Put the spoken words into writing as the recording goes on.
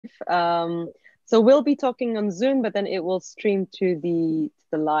So we'll be talking on Zoom, but then it will stream to the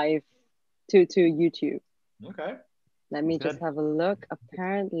live to YouTube. Okay. Let me just Good. have a look.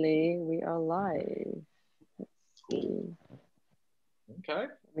 Apparently, we are live. Let's Cool. see. Okay.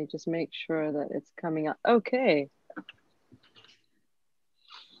 Let me just make sure that it's coming up. Okay.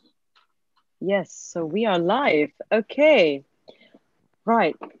 Yes, so we are live. Okay.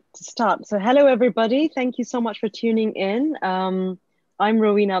 Right, to start. So hello, everybody. Thank you so much for tuning in. I'm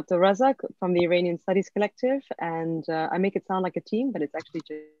Rowena Abdulrazak from the Iranian Studies Collective, and I make it sound like a team, but it's actually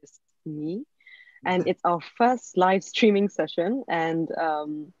just me. And it's our first live streaming session. And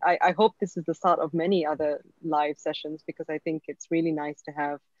I hope this is the start of many other live sessions, because I think it's really nice to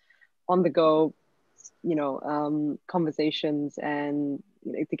have on the go, conversations and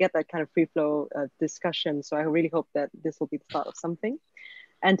to get that kind of free flow discussion. So I really hope that this will be the start of something.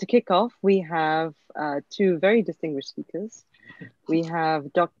 And to kick off, we have two very distinguished speakers. We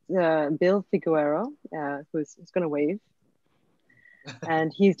have Dr. Bill Figueroa, who's going to wave.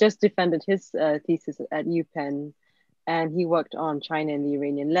 And he's just defended his thesis at UPenn. And he worked on China and the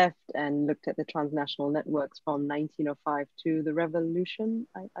Iranian left and looked at the transnational networks from 1905 to the revolution,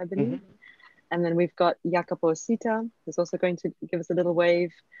 I believe. Mm-hmm. And then we've got Jacopo Sita, who's also going to give us a little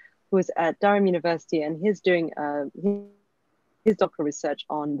wave, who's at Durham University, and he's doing his doctoral research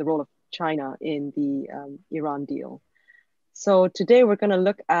on the role of China in the Iran deal. So today we're going to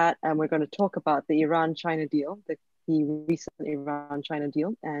look at, and we're going to talk about the Iran-China deal, the recent Iran-China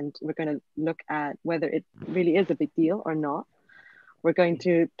deal, and we're going to look at whether it really is a big deal or not. We're going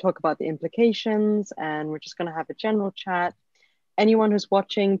to talk about the implications, and we're just going to have a general chat. Anyone who's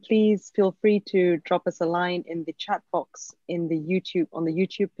watching, please feel free to drop us a line in the chat box on the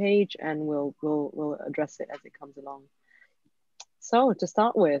YouTube page, and we'll address it as it comes along. So to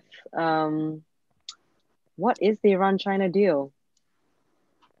start with, what is the Iran-China deal?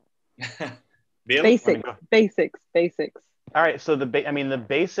 Bill? Basics. All right, so the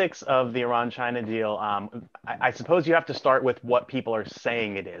basics of the Iran-China deal, I suppose you have to start with what people are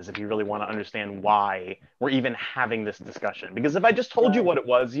saying it is if you really want to understand why we're even having this discussion. Because if I just told you what it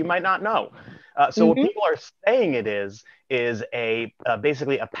was, you might not know. So what people are saying it is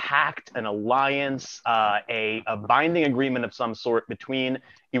basically a pact, an alliance, a binding agreement of some sort between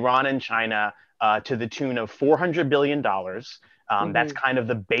Iran and China to the tune of $400 billion. That's kind of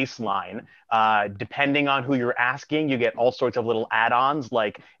the baseline. Depending on who you're asking, you get all sorts of little add-ons,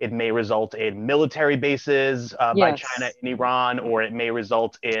 like it may result in military bases by China in Iran, or it may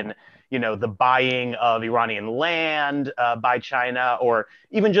result in, the buying of Iranian land by China, or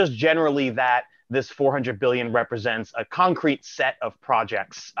even just generally that this 400 billion represents a concrete set of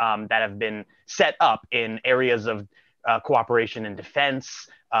projects that have been set up in areas of cooperation in defense,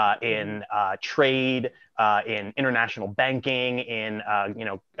 in trade, in international banking, in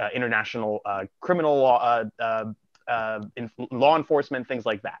international criminal law, in law enforcement, things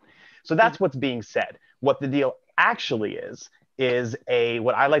like that. So that's what's being said. What the deal actually is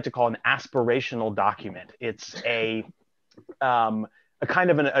what I like to call an aspirational document. It's a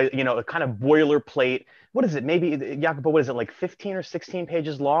kind of a kind of boilerplate. What is it? Maybe, Jacopo, what is it, like 15 or 16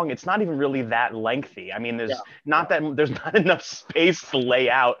 pages long? It's not even really that lengthy. I mean, there's not enough space to lay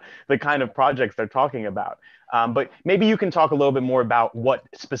out the kind of projects they're talking about. But maybe you can talk a little bit more about what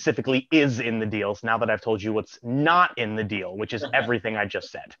specifically is in the deals now that I've told you what's not in the deal, which is everything I just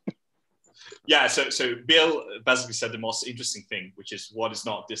said. Yeah, so Bill basically said the most interesting thing, which is what is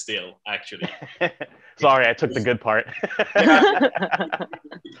not this deal, actually. Sorry, I took the good part.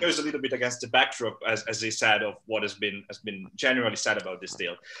 It goes a little bit against the backdrop, as they said, of what has been generally said about this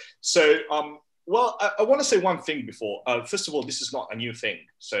deal. So, well, I want to say one thing before. First of all, this is not a new thing.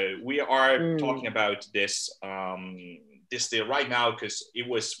 So we are talking about this deal right now because it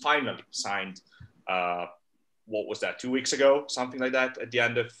was finally signed. What was that, 2 weeks ago, something like that, at the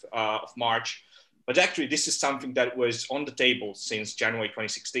end of March. But actually, this is something that was on the table since January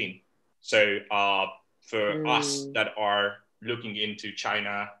 2016. So for us that are looking into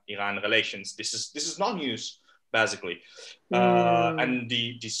China-Iran relations, this is not news, basically. And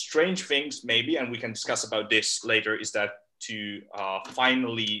the strange things, maybe, and we can discuss about this later, is that to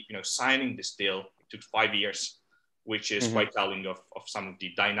finally, signing this deal, it took 5 years, which is quite telling of some of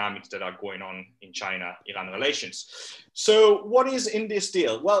the dynamics that are going on in China-Iran relations. So what is in this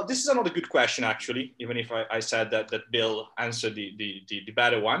deal? Well, this is another good question, actually, even if I said that Bill answered the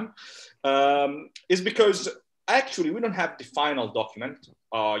better one, is because actually we don't have the final document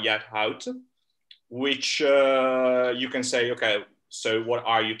yet out, which you can say, okay, so what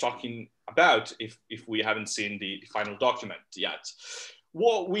are you talking about if we haven't seen the final document yet?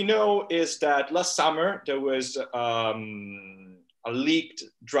 What we know is that last summer there was a leaked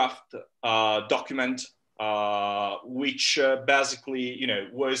draft document, which basically,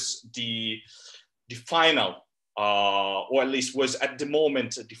 was the final, or at least was at the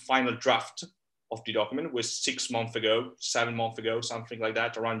moment the final draft of the document, was 6 months ago, 7 months ago, something like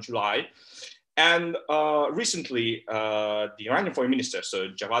that, around July. And recently, the Iranian foreign minister, so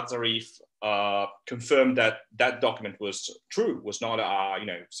Javad Zarif, confirmed that that document was true, was not,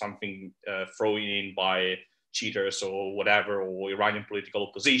 something thrown in by cheaters or whatever, or Iranian political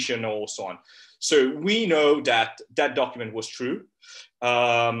opposition or so on. So we know that that document was true.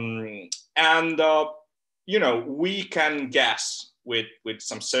 We can guess with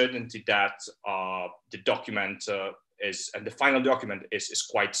some certainty that the document and the final document is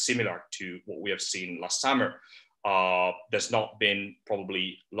quite similar to what we have seen last summer. There's not been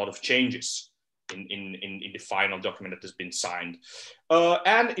probably a lot of changes in the final document that has been signed.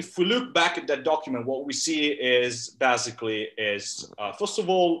 And if we look back at that document, what we see is basically first of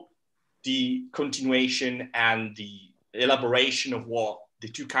all, the continuation and the elaboration of what the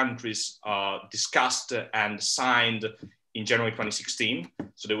two countries discussed and signed in January 2016.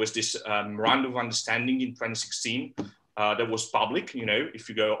 So there was this memorandum of understanding in 2016 that was public. If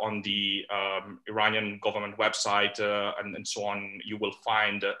you go on the Iranian government website and so on, you will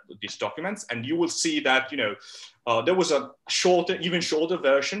find these documents, and you will see that there was a even shorter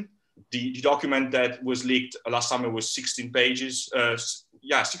version. The document that was leaked last summer was 16 pages.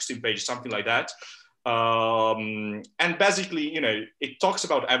 16 pages, something like that. And basically, it talks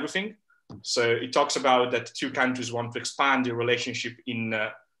about everything. So it talks about that two countries want to expand their relationship in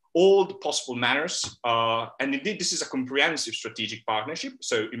all the possible manners. And indeed, this is a comprehensive strategic partnership,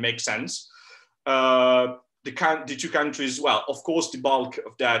 so it makes sense. The two countries, well, of course, the bulk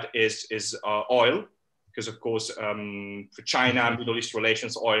of that is oil, because of course, for China, Middle East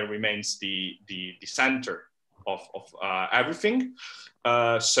relations, oil remains the center of everything.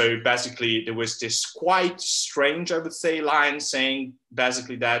 So basically, there was this quite strange, I would say, line saying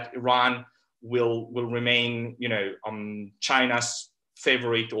basically that Iran will remain, China's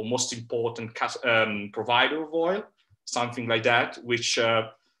favorite or most important provider of oil, something like that, which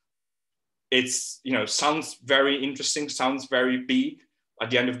sounds very interesting, sounds very big.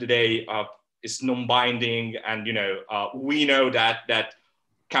 At the end of the day, it's non-binding, and we know that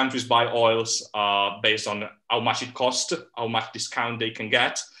countries buy oils based on how much it costs, how much discount they can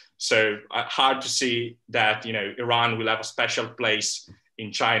get. So hard to see that Iran will have a special place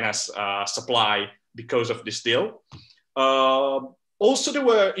in China's supply because of this deal. Also, there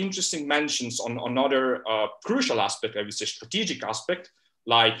were interesting mentions on another crucial aspect, I would say strategic aspect,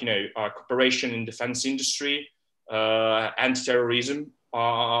 like cooperation in defense industry, anti-terrorism.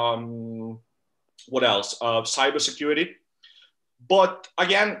 What else? Cybersecurity. But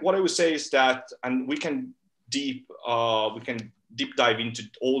again, what I would say is that, and we can deep dive into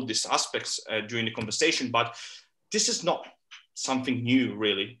all these aspects during the conversation, but this is not something new,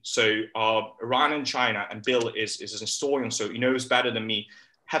 really. So Iran and China, and Bill is an historian, so he knows better than me,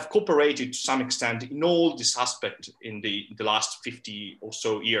 have cooperated to some extent in all this aspect in the last 50 or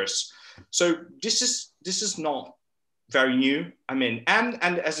so years. So this is not very new. I mean, and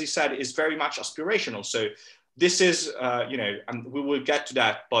as he said, is very much aspirational. So this is, and we will get to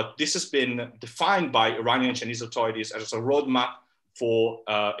that, but this has been defined by Iranian and Chinese authorities as a roadmap for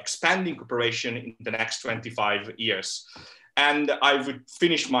expanding cooperation in the next 25 years. And I would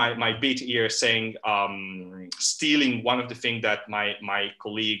finish my bit here saying, stealing one of the things that my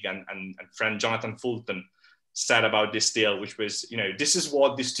colleague and friend Jonathan Fulton said about this deal, which was, this is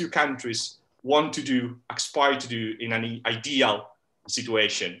what these two countries want to do, aspire to do in an ideal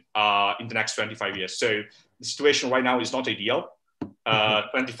situation in the next 25 years. So the situation right now is not ideal.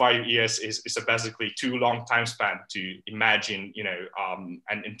 25 years is a basically too long time span to imagine,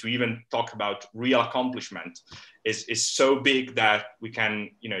 and to even talk about real accomplishment is so big that we can,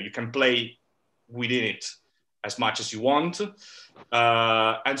 you can play within it as much as you want.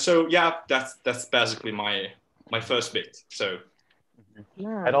 And so, yeah, that's basically my first bit. So.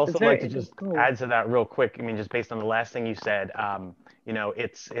 Yeah, I'd also like to just add to that real quick. I mean, just based on the last thing you said,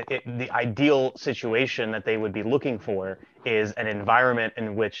 it's the ideal situation that they would be looking for is an environment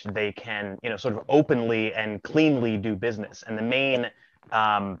in which they can, sort of openly and cleanly do business. And the main,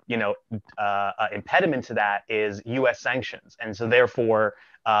 impediment to that is U.S. sanctions. And so therefore,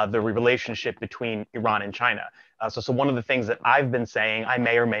 the relationship between Iran and China. So one of the things that I've been saying, I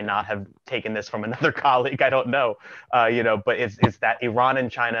may or may not have taken this from another colleague, I don't know, but it's that Iran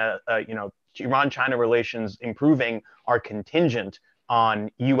and China, Iran-China relations improving are contingent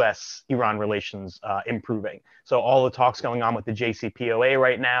on U.S.-Iran relations improving. So all the talks going on with the JCPOA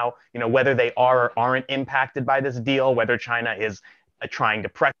right now, whether they are or aren't impacted by this deal, whether China is trying to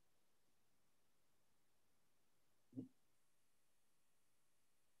press.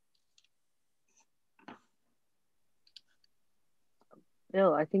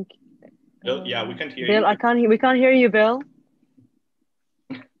 Bill, I think. Bill, yeah, we can't hear Bill, you. we can't hear you, Bill.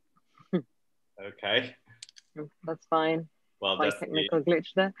 Okay. That's fine. Well, Slight that's technical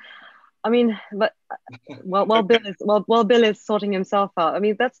glitch there. I mean, but while Bill is sorting himself out, I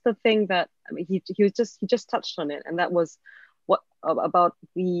mean, that's the thing that he just touched on it, and that was what about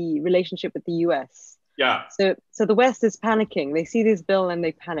the relationship with the US. Yeah. So the West is panicking. They see this bill and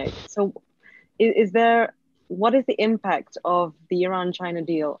they panic. So what is the impact of the Iran-China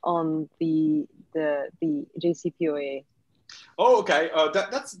deal on the JCPOA? Oh, okay.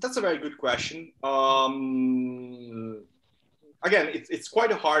 That's a very good question. Again, it's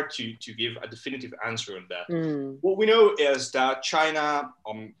quite hard to give a definitive answer on that. What we know is that China,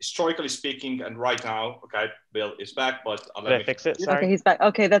 historically speaking, and right now, okay, Bill is back, but let me fix it. Sorry. Okay, he's back.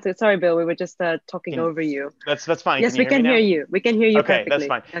 Okay, that's it. Sorry, Bill, we were just talking over you. That's fine. Yes, we can hear you. We can hear you okay, perfectly. That's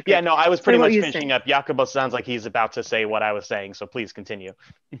fine. Okay. Yeah, no, I was pretty much finishing up. Jacobo sounds like he's about to say what I was saying, so please continue.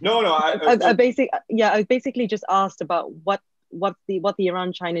 No, I basically just asked about what the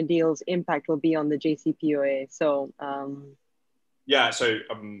Iran-China deal's impact will be on the JCPOA. So. Yeah. So,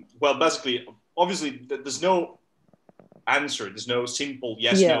 well, basically, obviously, there's no answer. There's no simple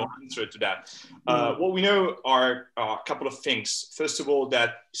yes/no answer to that. What we know are a couple of things. First of all,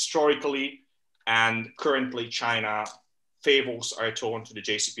 that historically and currently, China favors are torn to the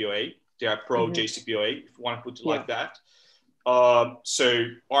JCPOA. They are pro-JCPOA, if you want to put it like that. So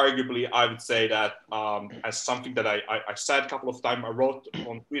arguably, I would say that as something that I said a couple of times, I wrote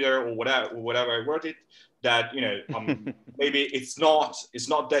on Twitter or whatever I wrote it, that maybe it's not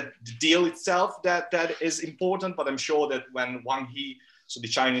that the deal itself that is important, but I'm sure that when Wang He, so the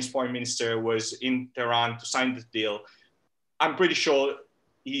Chinese foreign minister, was in Tehran to sign this deal, I'm pretty sure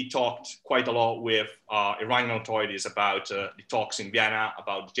he talked quite a lot with Iranian authorities about the talks in Vienna,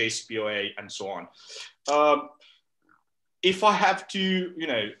 about the JCPOA, and so on. If I have to,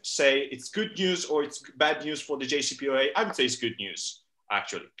 say it's good news or it's bad news for the JCPOA, I would say it's good news,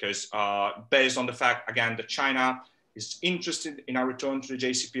 actually, because based on the fact, again, that China is interested in a return to the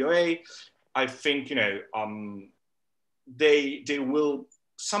JCPOA, I think, they will,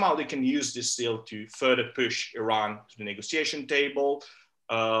 somehow they can use this deal to further push Iran to the negotiation table.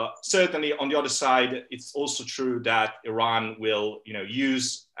 Certainly, on the other side, it's also true that Iran will,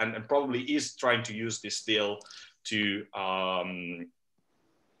 use and probably is trying to use this deal to,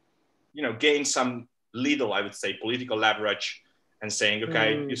 gain some little, I would say, political leverage and saying,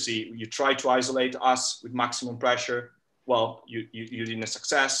 okay, you see, you try to isolate us with maximum pressure. Well, you didn't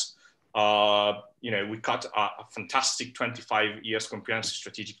success. We cut a fantastic 25 years comprehensive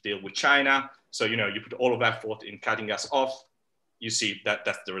strategic deal with China. So, you put all of effort in cutting us off. You see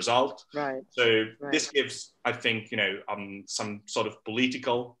that's the result. Right. So this gives, I think, some sort of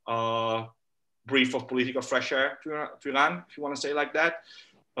political brief of political fresh air to Iran, if you want to say like that.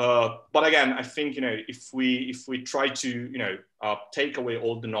 But again, I think if we try to take away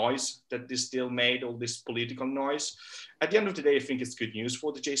all the noise that this deal made, all this political noise, at the end of the day, I think it's good news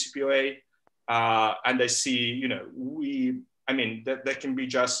for the JCPOA. And I see, that can be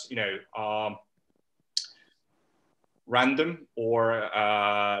just random or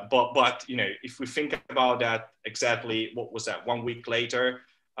but if we think about that, exactly what was that, 1 week later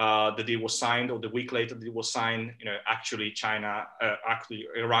the deal was signed, or the week later the deal was signed, actually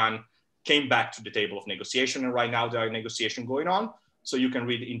Iran came back to the table of negotiation, and right now there are negotiations going on. So you can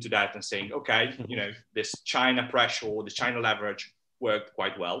read into that and saying, okay, this China pressure or the China leverage worked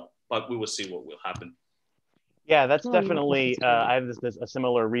quite well, but we will see what will happen. Yeah, that's definitely, I have a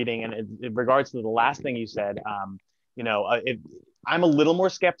similar reading, and in regards to the last thing you said, I'm a little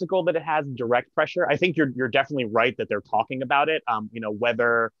more skeptical that it has direct pressure. I think you're definitely right that they're talking about it.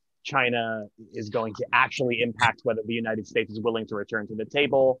 Whether China is going to actually impact whether the United States is willing to return to the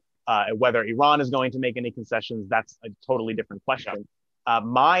table, whether Iran is going to make any concessions, that's a totally different question.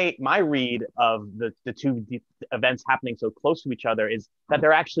 My read of the two events happening so close to each other is that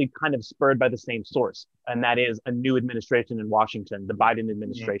they're actually kind of spurred by the same source, and that is a new administration in Washington. The Biden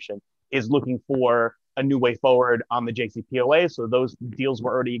administration is looking for a new way forward on the JCPOA, so those deals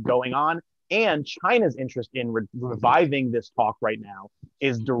were already going on. And China's interest in reviving this talk right now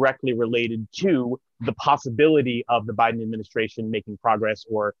is directly related to the possibility of the Biden administration making progress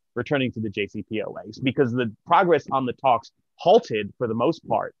or returning to the JCPOA, because the progress on the talks halted for the most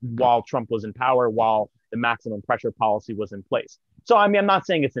part while Trump was in power, while the maximum pressure policy was in place. So I mean, I'm not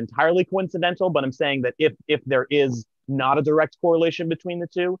saying it's entirely coincidental, but I'm saying that if there is not a direct correlation between the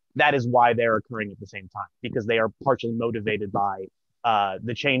two, that is why they're occurring at the same time, because they are partially motivated by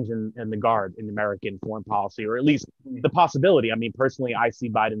the change in the guard in American foreign policy, or at least the possibility. I mean, personally, I see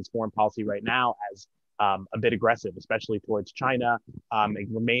Biden's foreign policy right now as a bit aggressive, especially towards China. It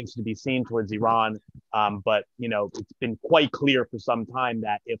remains to be seen towards Iran, but it's been quite clear for some time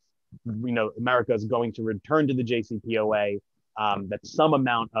that if America is going to return to the JCPOA, that some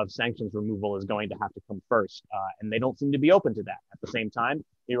amount of sanctions removal is going to have to come first, and they don't seem to be open to that. At the same time,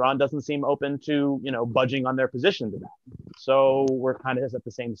 Iran doesn't seem open to budging on their position to that. So we're kind of at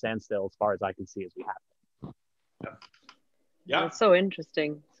the same standstill as far as I can see as we have. Yeah, it's so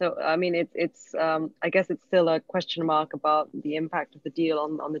interesting. So I mean, it's I guess it's still a question mark about the impact of the deal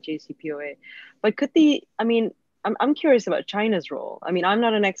on the JCPOA, but I'm curious about China's role. I mean, I'm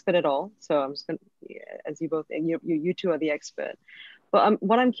not an expert at all, so I'm just going to, as you two are the expert. But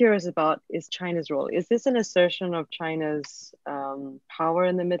what I'm curious about is China's role. Is this an assertion of China's power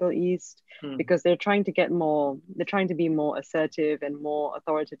in the Middle East? Because they're trying to be more assertive and more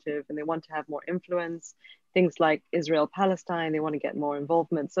authoritative, and they want to have more influence. Things like Israel, Palestine, they want to get more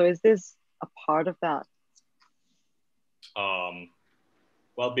involvement. So is this a part of that?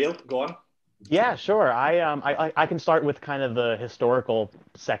 Well, Bill, go on. Yeah, sure. I can start with kind of the historical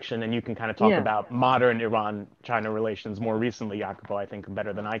section, and you can kind of talk about modern Iran-China relations more recently, Jacopo, I think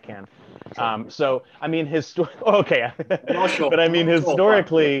better than I can. Sure. So I mean, okay, but I mean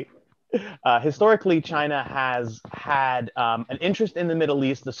historically, China has had an interest in the Middle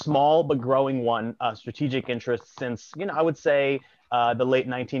East, a small but growing one, strategic interest since I would say the late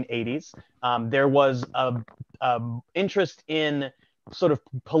 1980s. There was a interest in sort of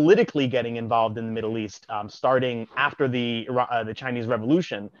politically getting involved in the Middle East, starting after the Chinese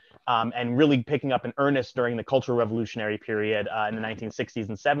Revolution, and really picking up in earnest during the Cultural Revolutionary period in the 1960s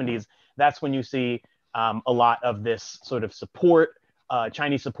and 70s. That's when you see a lot of this sort of support,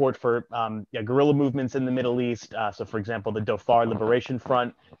 Chinese support for guerrilla movements in the Middle East. So, for example, the Dhofar Liberation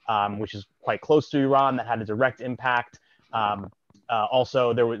Front, which is quite close to Iran, that had a direct impact.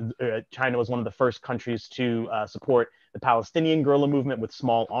 Also, China was one of the first countries to support the Palestinian guerrilla movement with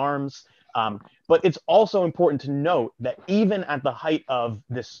small arms. But it's also important to note that even at the height of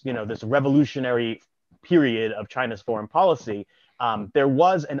this revolutionary period of China's foreign policy, there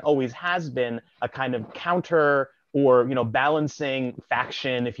was and always has been a kind of counter or balancing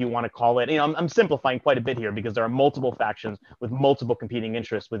faction, if you want to call it. I'm simplifying quite a bit here because there are multiple factions with multiple competing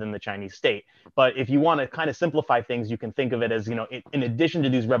interests within the Chinese state. But if you want to kind of simplify things, you can think of it as in addition to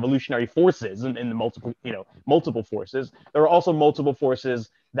these revolutionary forces and the multiple forces, there are also multiple forces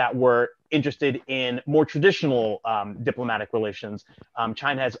that were interested in more traditional diplomatic relations.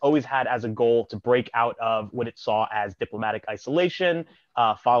 China has always had as a goal to break out of what it saw as diplomatic isolation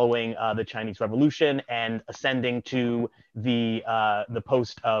following the Chinese Revolution and ascending to the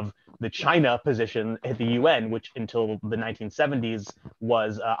post of the China position at the UN, which until the 1970s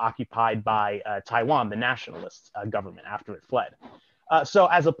was occupied by Taiwan, the nationalist government, after it fled. So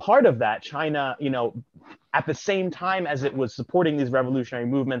as a part of that, China, at the same time as it was supporting these revolutionary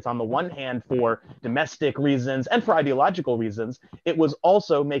movements, on the one hand for domestic reasons and for ideological reasons, it was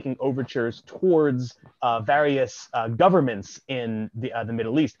also making overtures towards various governments in the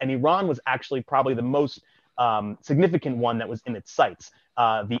Middle East. And Iran was actually probably the most significant one that was in its sights.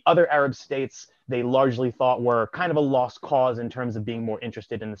 The other Arab states, they largely thought were kind of a lost cause in terms of being more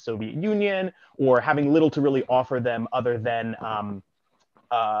interested in the Soviet Union or having little to really offer them other than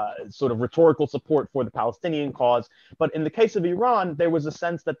sort of rhetorical support for the Palestinian cause. But in the case of Iran, there was a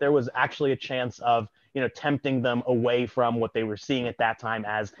sense that there was actually a chance of tempting them away from what they were seeing at that time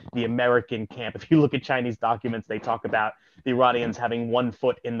as the American camp. If you look at Chinese documents, they talk about the Iranians having one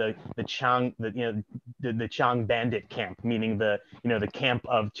foot in the Chiang bandit camp, meaning the camp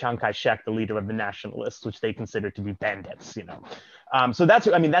of Chiang Kai-shek, the leader of the nationalists, which they consider to be bandits. So that's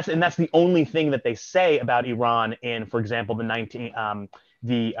the only thing that they say about Iran in, for example,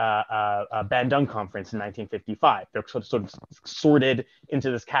 the Bandung Conference in 1955. They're sort of sorted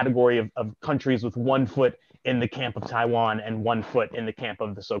into this category of countries with one foot in the camp of Taiwan and one foot in the camp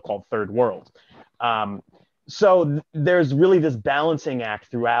of the so-called Third World. So there's really this balancing act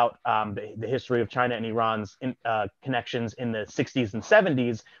throughout the history of China and Iran's connections in the 60s and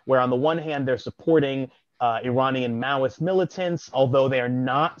 70s, where on the one hand, they're supporting Iranian Maoist militants, although they are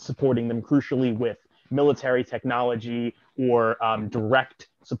not supporting them crucially with military technology or direct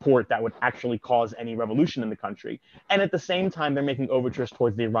support that would actually cause any revolution in the country. And at the same time, they're making overtures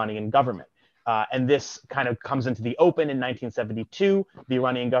towards the Iranian government. And this kind of comes into the open in 1972. The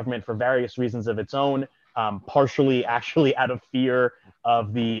Iranian government, for various reasons of its own, partially actually out of fear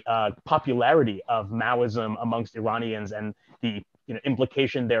of the popularity of Maoism amongst Iranians and the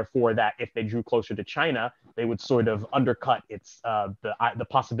implication, therefore, that if they drew closer to China, they would sort of undercut the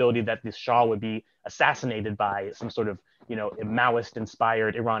possibility that the Shah would be assassinated by some sort of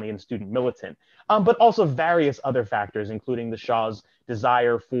Maoist-inspired Iranian student militant, but also various other factors, including the Shah's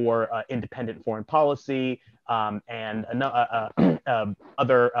desire for independent foreign policy and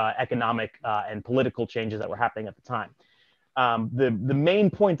other economic and political changes that were happening at the time. The main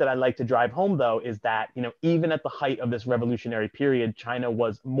point that I'd like to drive home, though, is that even at the height of this revolutionary period, China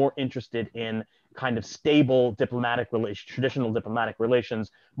was more interested in kind of stable traditional diplomatic relations,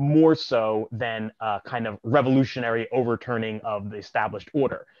 more so than kind of revolutionary overturning of the established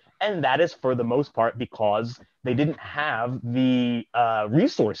order. And that is for the most part because they didn't have the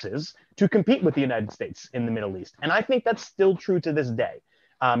resources to compete with the United States in the Middle East. And I think that's still true to this day.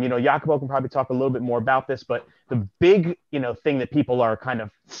 Jacopo can probably talk a little bit more about this, but the big, thing that people are kind of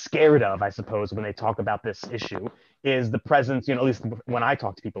scared of, I suppose, when they talk about this issue is the presence, at least when I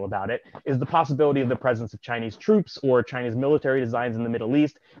talk to people about it, is the possibility of the presence of Chinese troops or Chinese military designs in the Middle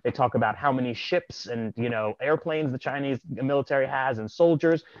East. They talk about how many ships and, airplanes the Chinese military has and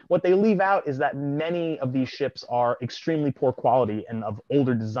soldiers. What they leave out is that many of these ships are extremely poor quality and of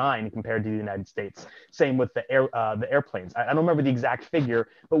older design compared to the United States. Same with the airplanes. I don't remember the exact figure,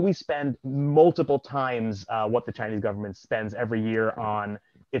 but we spend multiple times what the Chinese government spends every year on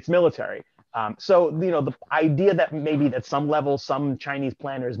its military. So, the idea that maybe at some level, some Chinese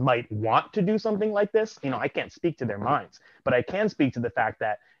planners might want to do something like this, I can't speak to their minds, but I can speak to the fact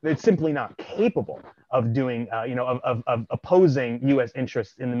that it's simply not capable of doing, of opposing U.S.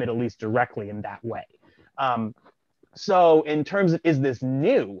 interests in the Middle East directly in that way. So in terms of, is this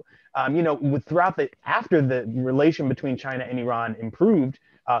new? After the relation between China and Iran improved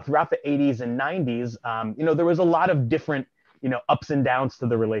throughout the 80s and 90s, there was a lot of different ups and downs to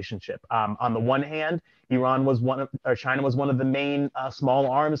the relationship. On the one hand, China was one of the main small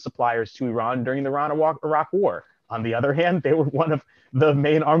arms suppliers to Iran during the Iran-Iraq War. On the other hand, they were one of the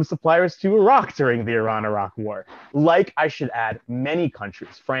main arms suppliers to Iraq during the Iran-Iraq War. Like, I should add, many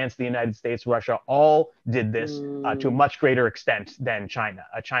countries, France, the United States, Russia, all did this to a much greater extent than China.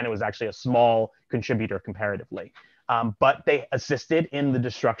 China was actually a small contributor comparatively. But they assisted in the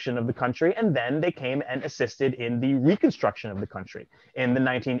destruction of the country, and then they came and assisted in the reconstruction of the country. In the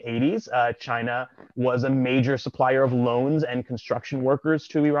 1980s, China was a major supplier of loans and construction workers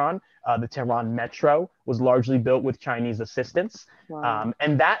to Iran. The Tehran Metro was largely built with Chinese assistance. Wow.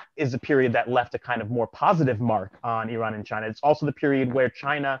 And that is a period that left a kind of more positive mark on Iran and China. It's also the period where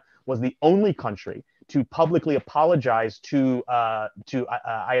China was the only country to publicly apologize to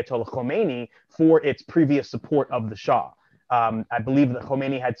Ayatollah Khomeini for its previous support of the Shah. I believe that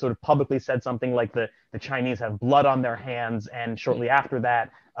Khomeini had sort of publicly said something like the Chinese have blood on their hands, and shortly after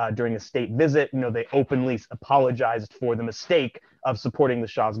that, during a state visit, they openly apologized for the mistake of supporting the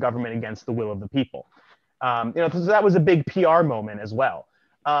Shah's government against the will of the people. So that was a big PR moment as well.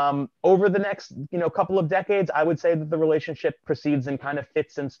 Over the next, couple of decades, I would say that the relationship proceeds in kind of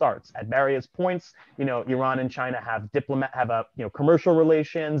fits and starts. At various points, Iran and China have commercial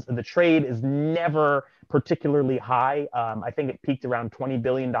relations. The trade is never particularly high. I think it peaked around $20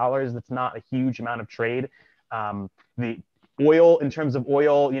 billion. That's not a huge amount of trade. In terms of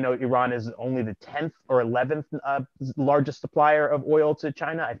oil, Iran is only the 10th or 11th largest supplier of oil to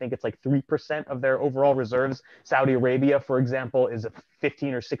China. I think it's like 3% of their overall reserves. Saudi Arabia, for example, is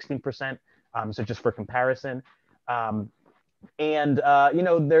 15 or 16%. So just for comparison.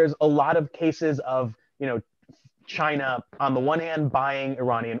 There's a lot of cases of, China, on the one hand, buying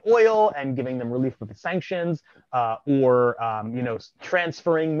Iranian oil and giving them relief with the sanctions, or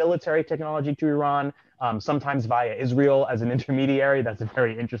transferring military technology to Iran, sometimes via Israel as an intermediary. That's a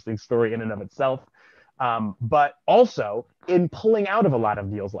very interesting story in and of itself. But also in pulling out of a lot of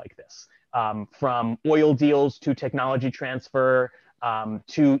deals like this, from oil deals to technology transfer,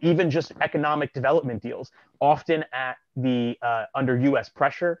 to even just economic development deals, often at the under U.S.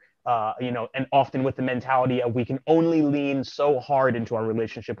 pressure. And often with the mentality of we can only lean so hard into our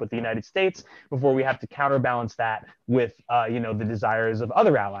relationship with the United States before we have to counterbalance that with, the desires of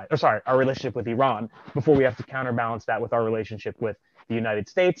other allies, our relationship with Iran, before we have to counterbalance that with our relationship with the United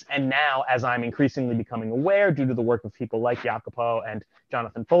States. And now, as I'm increasingly becoming aware, due to the work of people like Jacopo and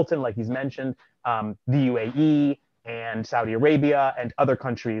Jonathan Fulton, like he's mentioned, the UAE and Saudi Arabia and other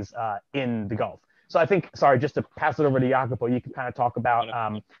countries in the Gulf. So I think, just to pass it over to Jacopo, you can kind of talk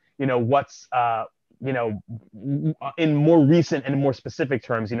about, what's, in more recent and more specific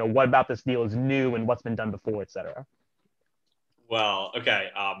terms, what about this deal is new and what's been done before, et cetera. Well, okay.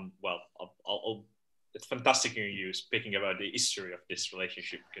 I'll fantastic hearing you speaking about the history of this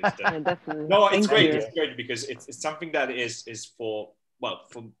relationship. Because Yeah, definitely. no, it's Thank great. you. It's great because it's something that is for, well,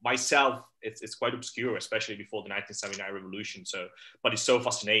 for myself, it's quite obscure, especially before the 1979 revolution. So, but it's so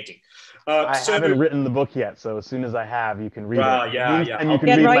fascinating. I haven't written the book yet, so as soon as I have, you can read it. Yeah, yeah. And you can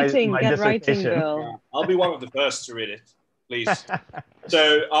Get read writing, my get dissertation. writing, Bill. Yeah, I'll be one of the first to read it, please.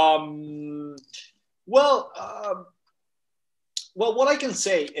 So, well, well, what I can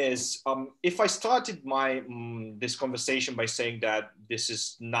say is, if I started my this conversation by saying that this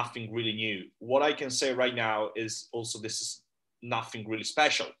is nothing really new, what I can say right now is also this is nothing really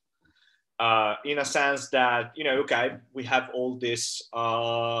special. In a sense that, you know, okay, we have all this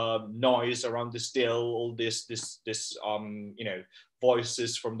noise around this deal, all this you know,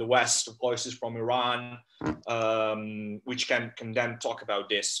 voices from the West, voices from Iran, which can then talk about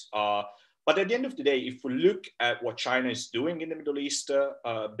this. But at the end of the day, if we look at what China is doing in the Middle East,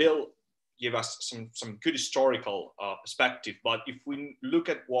 Bill gave us some good historical perspective. But if we look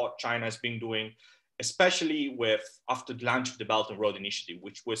at what China has been doing, especially with after the launch of the Belt and Road Initiative,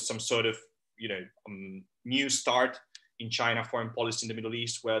 which was some sort of, you know, new start in China foreign policy in the Middle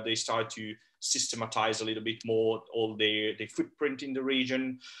East, where they start to systematize a little bit more all their footprint in the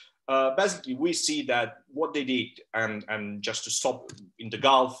region. Basically, we see that what they did, and just to stop in the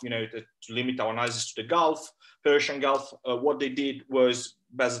Gulf, you know, to limit our analysis to the Gulf, Persian Gulf, what they did was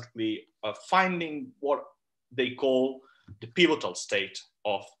basically finding what they call the pivotal state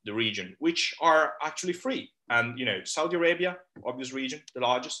of the region, which are actually free. And, you know, Saudi Arabia, obvious region, the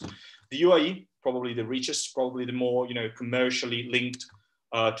largest, the UAE, probably the richest, probably the more, you know, commercially linked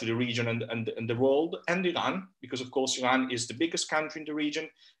to the region and the world, and Iran, because of course Iran is the biggest country in the region,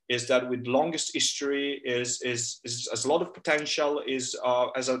 is that with longest history, is has a lot of potential, is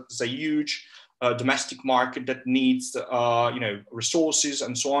as a huge domestic market that needs you know, resources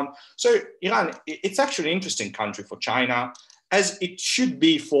and so on. So Iran, it's actually an interesting country for China, as it should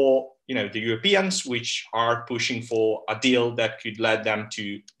be for, you know, the Europeans, which are pushing for a deal that could let them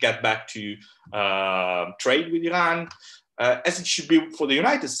to get back to trade with Iran. As it should be for the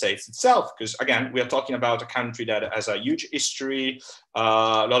United States itself, because again, we are talking about a country that has a huge history,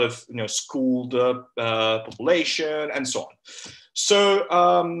 a lot of, you know, schooled population, and so on. So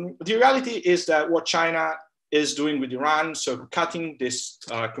the reality is that what China is doing with Iran, so cutting this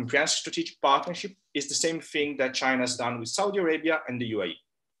comprehensive strategic partnership, is the same thing that China has done with Saudi Arabia and the UAE.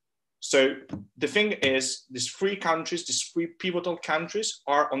 So the thing is, these three countries, these three pivotal countries,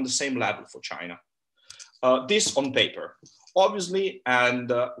 are on the same level for China. This on paper, obviously,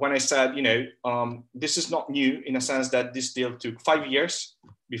 and when I said, you know, this is not new in a sense that this deal took 5 years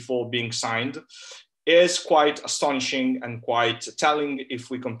before being signed, is quite astonishing and quite telling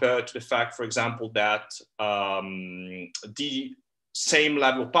if we compare to the fact, for example, that the same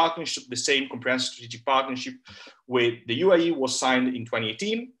level of partnership, the same comprehensive strategic partnership with the UAE was signed in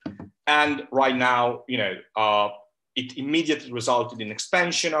 2018, and right now, you know, it immediately resulted in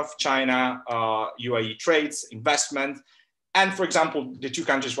expansion of China, UAE trades, investment. And for example, the two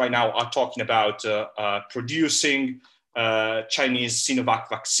countries right now are talking about producing Chinese Sinovac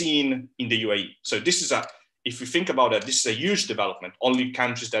vaccine in the UAE. So this is if you think about it, this is a huge development. Only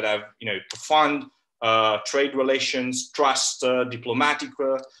countries that have, you know, profound trade relations, trust, diplomatic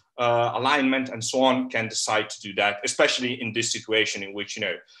alignment, and so on, can decide to do that, especially in this situation in which, you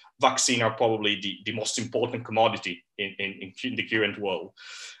know, vaccine are probably the most important commodity in the current world.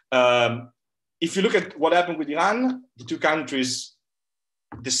 If you look at what happened with Iran, the two countries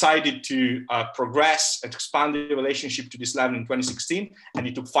decided to progress and expand the relationship to this level in 2016, and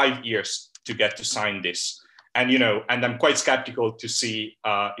it took 5 years to get to sign this. And, you know, and I'm quite skeptical to see,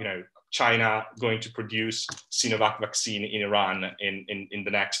 you know, China going to produce Sinovac vaccine in Iran in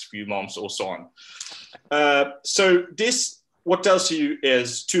the next few months or so on. So this, what tells you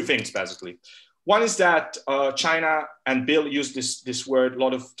is two things, basically. One is that China, and Bill used this word a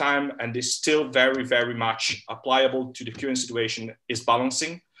lot of time, and is still very, very much applicable to the current situation, is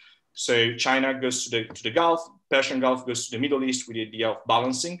balancing. So China goes to the Gulf, Persian Gulf goes to the Middle East with the idea of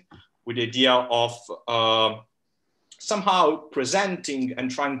balancing, with the idea of somehow presenting and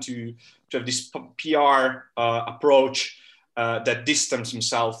trying to have this PR approach that distance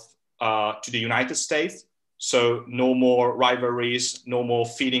himself to the United States. So no more rivalries, no more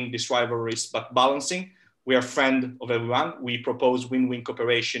feeding these rivalries, but balancing. We are friend of everyone. We propose win-win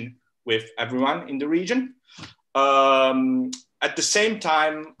cooperation with everyone in the region. At the same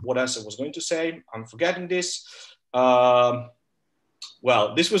time, what else I was going to say? I'm forgetting this.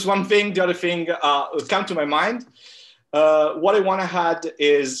 Well, this was one thing. The other thing come to my mind. What I want to add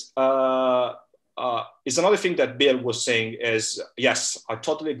is is another thing that Bill was saying is, yes, I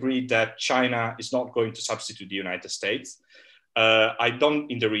totally agree that China is not going to substitute the United States. I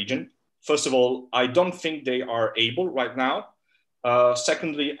don't in the region. First of all, I don't think they are able right now.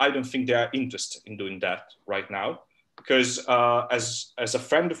 Secondly, I don't think they are interested in doing that right now, because as a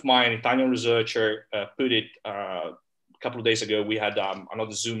friend of mine, Italian researcher, put it a couple of days ago, we had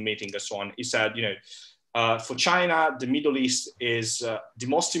another Zoom meeting and so on. He said, for China, the Middle East is the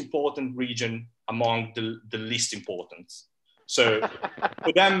most important region among the least important. So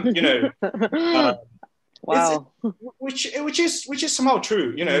for them, wow, which is somehow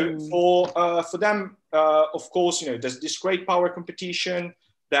true, for them, of course, there's this great power competition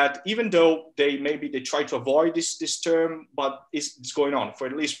that even though they try to avoid this term, but it's going on, for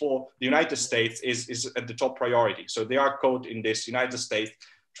at least for the United States is at the top priority. So they are caught in this United States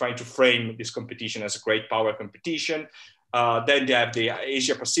trying to frame this competition as a great power competition. Then they have the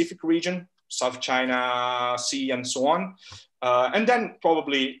Asia Pacific region, South China Sea and so on. And then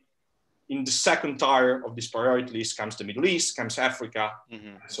probably in the second tier of this priority list comes the Middle East, comes Africa,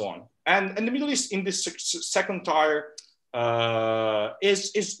 and so on. And the Middle East in this second tier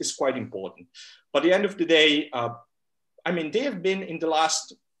is quite important. But at the end of the day, they have been in the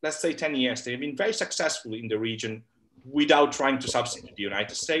last, let's say 10 years, they've been very successful in the region without trying to substitute the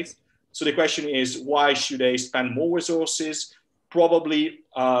United States. So the question is, why should they spend more resources, probably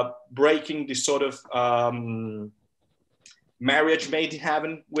breaking this sort of marriage made in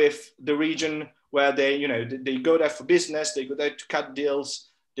heaven with the region, where they go there for business, they go there to cut deals,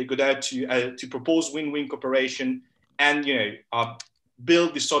 they go there to propose win-win cooperation, and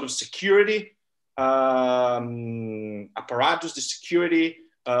build this sort of security apparatus, the security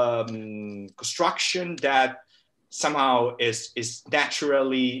construction that somehow is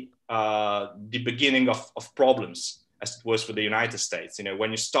naturally the beginning of problems, as it was for the United States.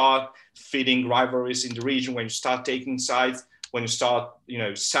 When you start feeding rivalries in the region, when you start taking sides, when you start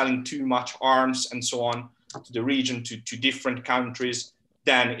selling too much arms and so on to the region, to different countries,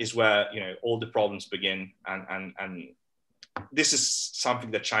 then is where all the problems begin. And this is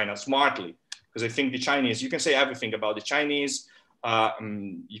something that China smartly, because I think the Chinese, you can say everything about the Chinese,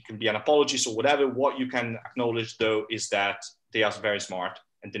 you can be an apologist or whatever. What you can acknowledge, though, is that they are very smart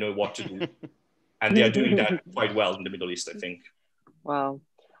and they know what to do. And they are doing that quite well in the Middle East, I think. Wow.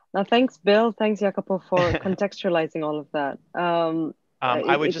 Now, thanks, Bill. Thanks, Jacopo, for contextualizing all of that.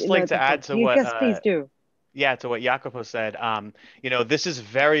 I would just like to add to what... Yes, please do. Yeah, to what Jacopo said, this is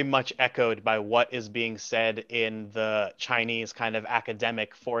very much echoed by what is being said in the Chinese kind of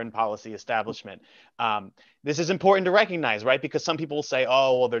academic foreign policy establishment. This is important to recognize, right? Because some people say,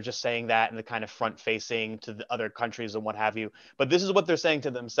 oh, well, they're just saying that and the kind of front-facing to the other countries and what have you. But this is what they're saying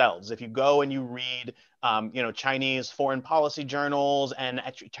to themselves. If you go and you read, Chinese foreign policy journals and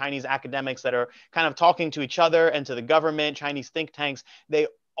Chinese academics that are kind of talking to each other and to the government, Chinese think tanks, they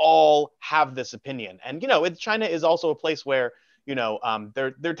all have this opinion. And China is also a place where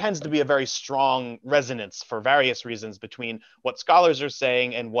there tends to be a very strong resonance for various reasons between what scholars are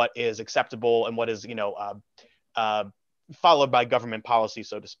saying and what is acceptable and what is followed by government policy,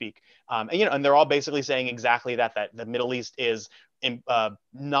 so to speak. And they're all basically saying exactly that the Middle East is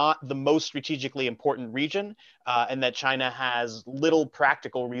not the most strategically important region, and that China has little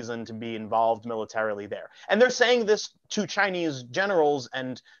practical reason to be involved militarily there. And they're saying this to Chinese generals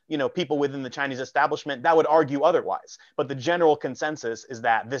and people within the Chinese establishment that would argue otherwise. But the general consensus is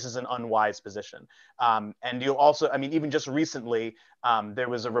that this is an unwise position. And you also, even just recently, there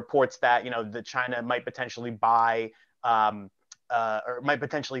was a reports that that China might potentially buy or might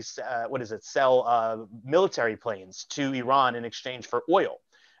potentially, sell military planes to Iran in exchange for oil.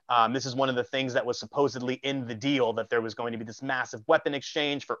 This is one of the things that was supposedly in the deal, that there was going to be this massive weapon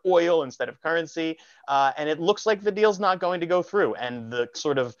exchange for oil instead of currency. And it looks like the deal's not going to go through. And the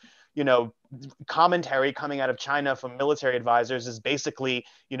sort of, commentary coming out of China from military advisors is basically,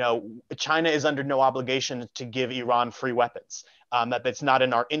 China is under no obligation to give Iran free weapons, that it's not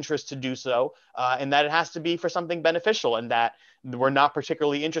in our interest to do so, and that it has to be for something beneficial, and that we're not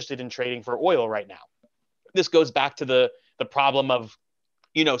particularly interested in trading for oil right now. This goes back to the problem of,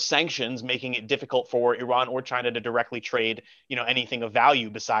 sanctions making it difficult for Iran or China to directly trade, anything of value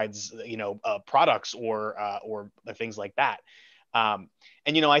besides, products or things like that.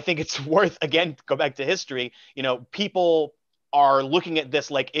 And I think it's worth, again, go back to history, people are looking at this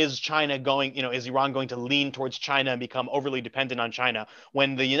like, is China going, is Iran going to lean towards China and become overly dependent on China?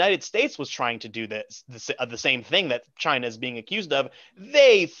 When the United States was trying to do the same thing that China is being accused of,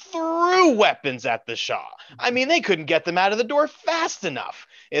 they threw weapons at the Shah. They couldn't get them out of the door fast enough.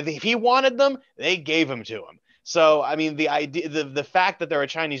 If he wanted them, they gave them to him. So, I mean, the idea, the fact that there are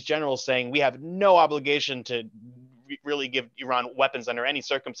Chinese generals saying we have no obligation to really give Iran weapons under any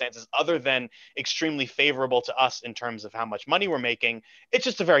circumstances other than extremely favorable to us in terms of how much money we're making, it's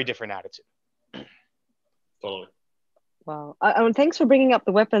just a very different attitude. Totally. Wow. Thanks for bringing up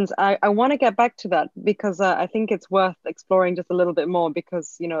the weapons. I want to get back to that because I think it's worth exploring just a little bit more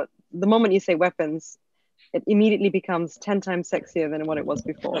because, you know, the moment you say weapons, it immediately becomes 10 times sexier than what it was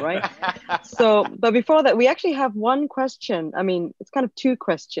before, right? So, but before that, we actually have one question. I mean, it's kind of two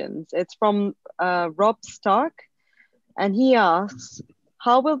questions. It's from Rob Stark, and he asks,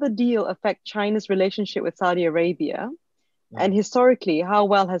 how will the deal affect China's relationship with Saudi Arabia? And historically, how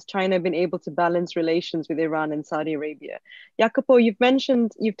well has China been able to balance relations with Iran and Saudi Arabia? Jacopo, you've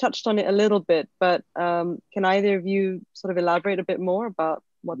touched on it a little bit, but can either of you sort of elaborate a bit more about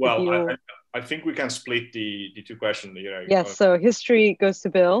what the deal? I think we can split the two questions. You know. Yes. So history goes to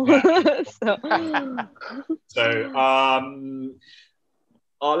Bill. Yeah. So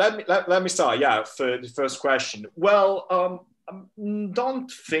let me start. Yeah, for the first question. Well, don't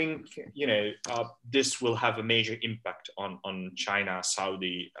think this will have a major impact on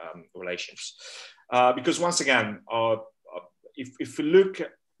China-Saudi relations, because once again, if we look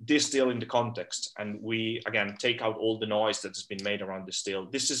at this deal in the context and we again take out all the noise that's been made around this deal,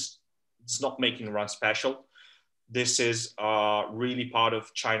 it's not making Iran special. This is really part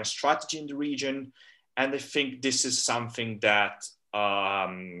of China's strategy in the region, and I think this is something that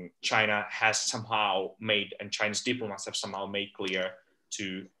China has somehow made, and China's diplomats have somehow made clear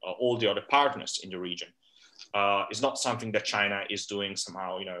to all the other partners in the region. It's not something that China is doing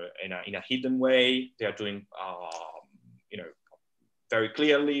somehow, in a hidden way. They are doing, very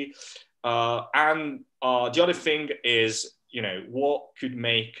clearly. And the other thing is, what could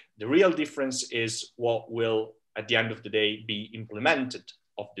make the real difference is what will, at the end of the day, be implemented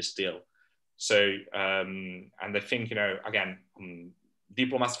of this deal. So, and I think, again,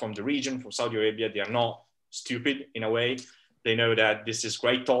 diplomats from the region, from Saudi Arabia, they are not stupid in a way. They know that this is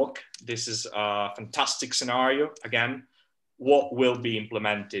great talk. This is a fantastic scenario. Again, what will be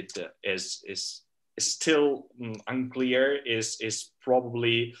implemented is still unclear, is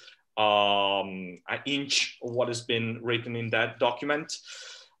probably an inch of what has been written in that document.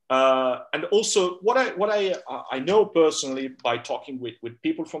 And also, what I know personally by talking with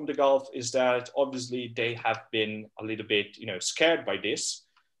people from the Gulf is that obviously they have been a little bit, scared by this.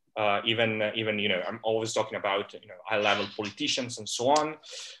 Even I'm always talking about high-level politicians and so on,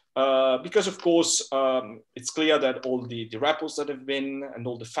 because of course it's clear that all the rappels that have been, and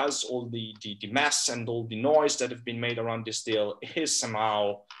all the fuss, all the mess and all the noise that have been made around this deal is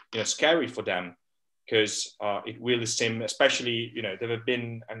somehow scary for them. Because it really seems, especially, there have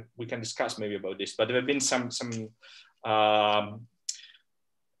been, and we can discuss maybe about this, but there have been some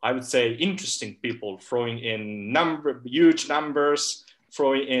I would say, interesting people throwing in huge numbers,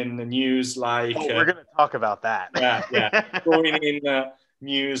 throwing in the news like... Oh, we're going to talk about that. Yeah. Throwing in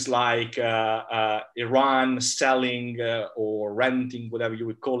news like Iran selling or renting, whatever you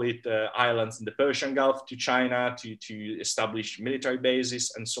would call it, islands in the Persian Gulf to China to establish military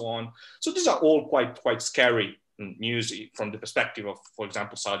bases and so on. So these are all quite scary news from the perspective of, for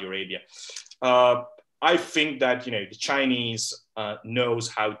example, Saudi Arabia. I think that the Chinese knows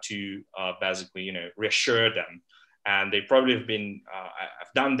how to basically reassure them. And they probably have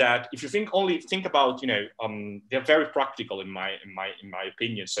done that. If you think about, they're very practical in my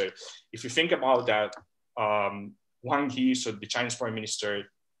opinion. So if you think about that, Wang Yi, so the Chinese Prime Minister,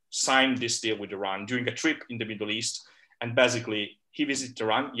 signed this deal with Iran during a trip in the Middle East, and basically he visited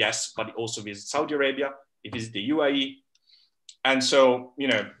Iran, yes, but he also visited Saudi Arabia, he visited the UAE, and so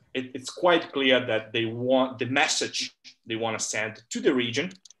it's quite clear that the message they want to send to the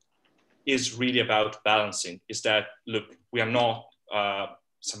region is really about balancing, is that, look, we are not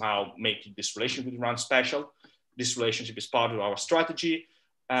somehow making this relationship with Iran special. This relationship is part of our strategy.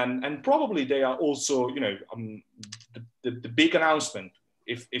 And probably they are also, the big announcement,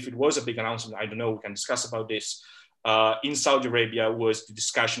 if it was a big announcement, I don't know, we can discuss about this, in Saudi Arabia was the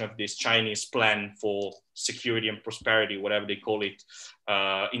discussion of this Chinese plan for security and prosperity, whatever they call it,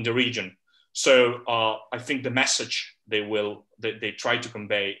 in the region. So I think the message they try to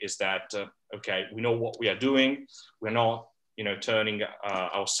convey is that, okay, we know what we are doing. We're not, turning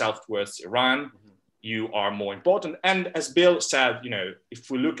ourselves towards Iran. Mm-hmm. You are more important. And as Bill said, if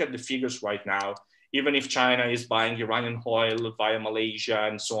we look at the figures right now, even if China is buying Iranian oil via Malaysia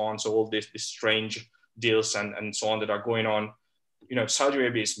and so on, so all these strange deals and so on that are going on, Saudi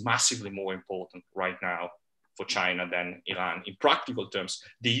Arabia is massively more important right now for China than Iran. In practical terms,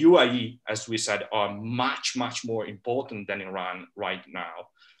 the UAE, as we said, are much, much more important than Iran right now.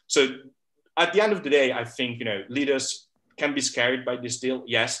 So at the end of the day, I think, leaders can be scared by this deal,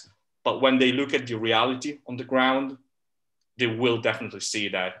 yes, but when they look at the reality on the ground, they will definitely see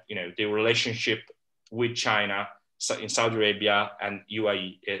that, the relationship with China in Saudi Arabia and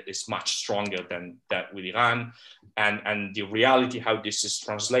UAE is much stronger than that with Iran. And the reality, how this is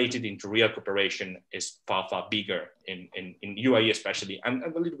translated into real cooperation, is far, far bigger in UAE especially, and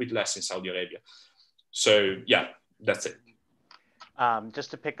a little bit less in Saudi Arabia. So yeah, that's it.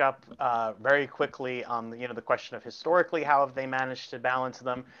 Just to pick up very quickly on the question of historically, how have they managed to balance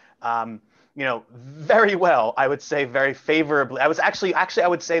them? Very well, I would say very favorably. I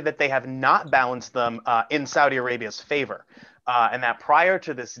would say that they have not balanced them in Saudi Arabia's favor, and that prior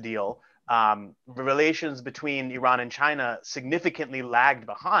to this deal, relations between Iran and China significantly lagged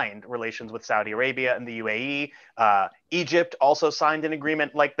behind relations with Saudi Arabia and the UAE. Egypt also signed an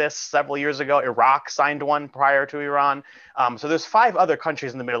agreement like this several years ago. Iraq signed one prior to Iran. So there's 5 other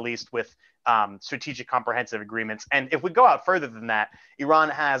countries in the Middle East with strategic comprehensive agreements. And if we go out further than that, Iran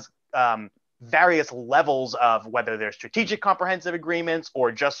has various levels of whether they're strategic comprehensive agreements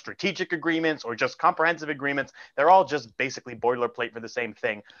or just strategic agreements or just comprehensive agreements. They're all just basically boilerplate for the same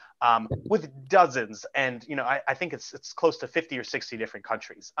thing, with dozens. And, I think it's close to 50 or 60 different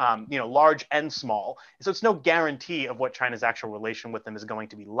countries, large and small. So it's no guarantee of what China's actual relation with them is going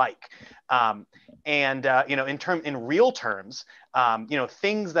to be like. In real terms,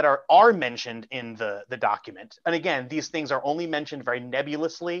 things that are mentioned in the document. And again, these things are only mentioned very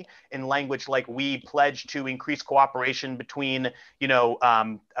nebulously in language like we pledge to increase cooperation between,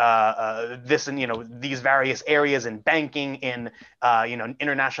 this and, these various areas in banking, in,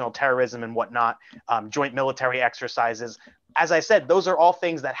 international terrorism and whatnot, joint military exercises. As I said, those are all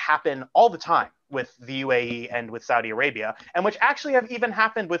things that happen all the time with the UAE and with Saudi Arabia, and which actually have even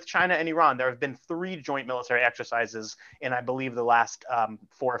happened with China and Iran. There have been 3 joint military exercises in, I believe, the last 4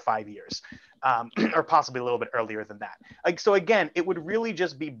 or 5 years, or possibly a little bit earlier than that. So again, it would really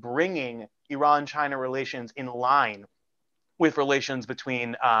just be bringing Iran-China relations in line with relations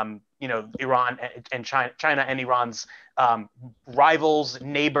between, Iran and China and Iran's rivals,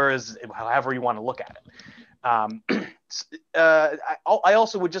 neighbors, however you want to look at it. I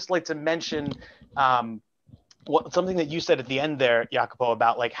also would just like to mention something that you said at the end there, Jacopo,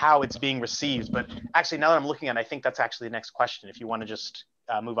 about like how it's being received. But actually, now that I'm looking at it, I think that's actually the next question. If you want to just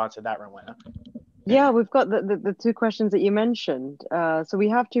move on to that, Rowena. Yeah, we've got the 2 questions that you mentioned. So we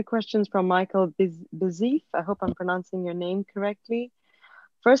have 2 questions from Michael Bizif. I hope I'm pronouncing your name correctly.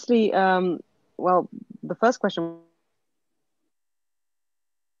 Firstly, well, the first question: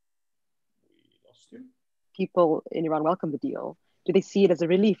 people in Iran welcome the deal. Do they see it as a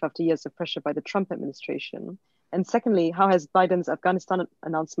relief after years of pressure by the Trump administration? And secondly, how has Biden's Afghanistan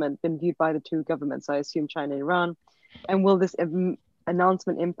announcement been viewed by the 2 governments? I assume China and Iran. And will this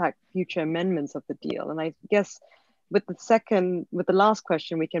announcement impact future amendments of the deal? And I guess with the last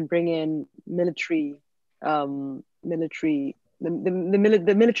question, we can bring in the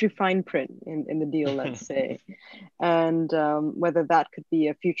military fine print in the deal, let's say, and whether that could be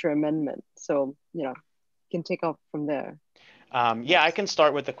a future amendment. So, can take off from there. Yeah, I can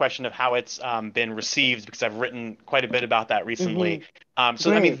start with the question of how it's been received, because I've written quite a bit about that recently.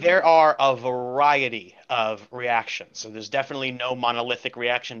 So, I mean, there are a variety of reactions. So there's definitely no monolithic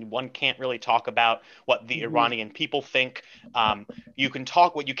reaction. One can't really talk about what the Iranian people think. What you can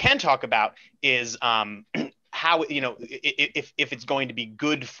talk about is how, if it's going to be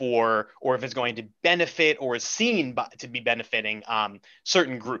good for, or if it's going to benefit or is seen to be benefiting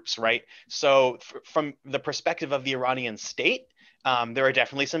certain groups, right? So from the perspective of the Iranian state, there are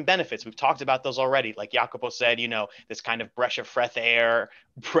definitely some benefits. We've talked about those already. Like Jacopo said, this kind of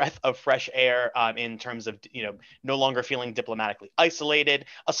breath of fresh air in terms of, no longer feeling diplomatically isolated,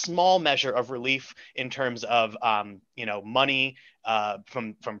 a small measure of relief in terms of, money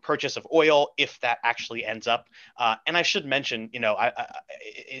from purchase of oil, if that actually ends up. And I should mention,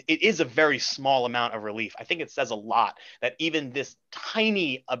 it is a very small amount of relief. I think it says a lot that even this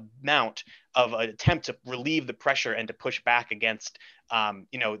tiny amount of an attempt to relieve the pressure and to push back against,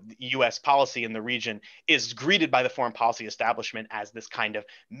 U.S. policy in the region is greeted by the foreign policy establishment as this kind of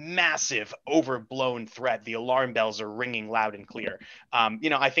massive, overblown threat. The alarm bells are ringing loud and clear.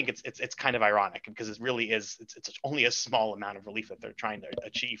 I think it's kind of ironic, because it really is. It's only a small amount of relief that they're trying to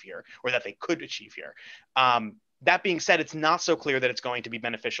achieve here, or that they could achieve here. That being said, it's not so clear that it's going to be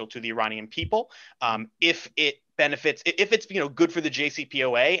beneficial to the Iranian people. If it benefits, if it's good for the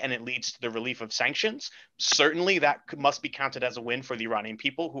JCPOA and it leads to the relief of sanctions, certainly that must be counted as a win for the Iranian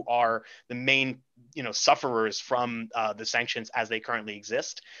people, who are the main sufferers from the sanctions as they currently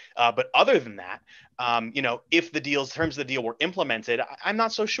exist. But other than that, if the terms of the deal were implemented, I'm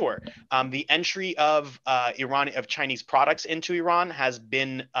not so sure. The entry of Chinese products into Iran has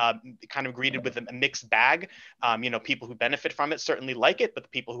been kind of greeted with a mixed bag. People who benefit from it certainly like it, but the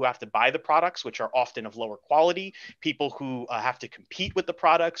people who have to buy the products, which are often of lower quality, people who have to compete with the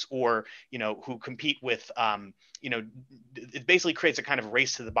products, or who compete with it basically creates a kind of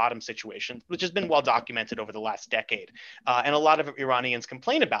race to the bottom situation, which has been well documented over the last decade. And a lot of Iranians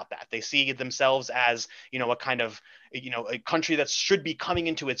complain about that. They see themselves as, a kind of, a country that should be coming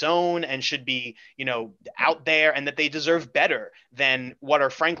into its own and should be, out there, and that they deserve better than what are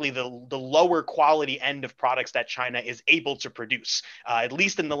frankly the lower quality end of products that China is able to produce, at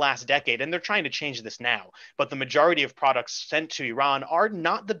least in the last decade. And they're trying to change this now. But the majority of products sent to Iran are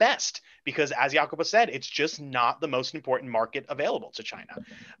not the best, because as Jacopo said, it's just not the most important market available to China.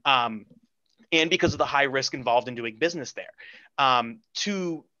 And because of the high risk involved in doing business there.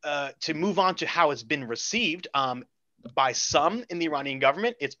 To move on to how it's been received, by some in the Iranian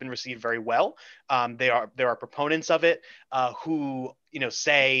government, it's been received very well. There are proponents of it who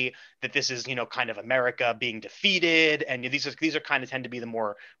say that this is kind of America being defeated, and these are kind of tend to be the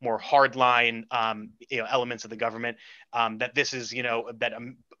more hardline elements of the government. That this is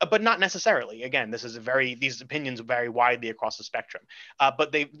but not necessarily. Again, these opinions vary widely across the spectrum.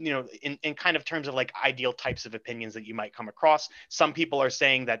 But they in kind of terms of like ideal types of opinions that you might come across, some people are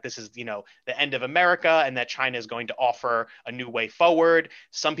saying that this is the end of America and that China is going to offer a new way forward.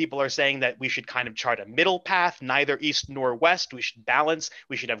 Some people are saying that we should kind of chart a middle path, neither east nor west. We should balance.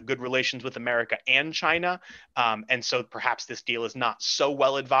 We should have good relations with America and China. And so perhaps this deal is not so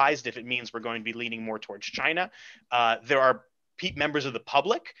well advised if it means we're going to be leaning more towards China. There are members of the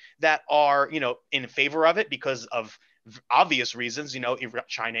public that are, in favor of it because of obvious reasons.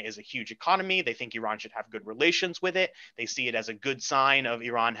 China is a huge economy. They think Iran should have good relations with it. They see it as a good sign of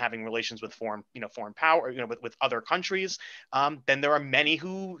Iran having relations with foreign power, with other countries. Then there are many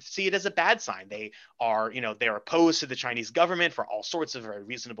who see it as a bad sign. They are opposed to the Chinese government for all sorts of very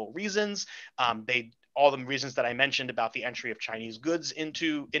reasonable reasons. All the reasons that I mentioned about the entry of Chinese goods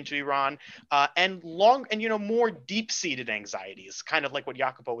into Iran, and more deep-seated anxieties, kind of like what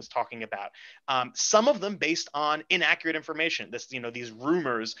Jacopo was talking about. Some of them based on inaccurate information. These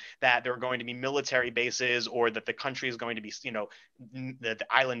rumors that there are going to be military bases, or that the country is going to be, the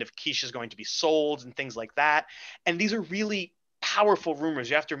island of Kish is going to be sold, and things like that. And these are really powerful rumors.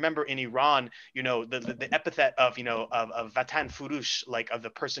 You have to remember, in Iran, the epithet of Vatan Furush, like of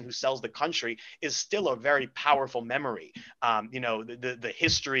the person who sells the country, is still a very powerful memory. The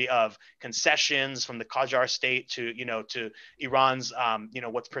history of concessions from the Qajar state to Iran's,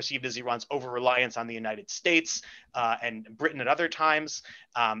 what's perceived as Iran's over-reliance on the United States and Britain at other times.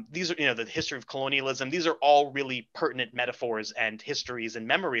 These are, the history of colonialism. These are all really pertinent metaphors and histories and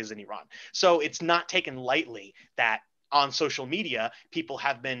memories in Iran. So it's not taken lightly that on social media, people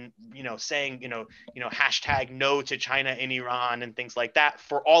have been, saying, hashtag no to China in Iran and things like that,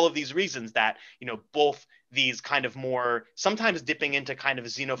 for all of these reasons that, both these kind of more, sometimes dipping into kind of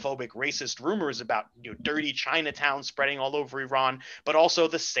xenophobic, racist rumors about, dirty Chinatown spreading all over Iran, but also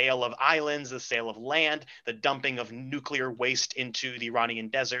the sale of islands, the sale of land, the dumping of nuclear waste into the Iranian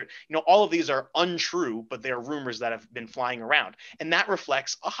desert. All of these are untrue, but they're rumors that have been flying around. And that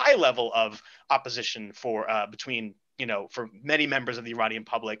reflects a high level of opposition between for many members of the Iranian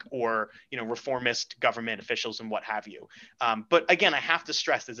public, or, reformist government officials and what have you. But again, I have to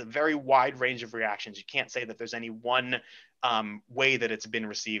stress, there's a very wide range of reactions. You can't say that there's any one way that it's been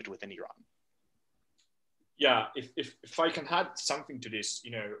received within Iran. Yeah, if I can add something to this,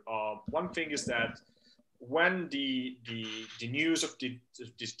 one thing is that when the news of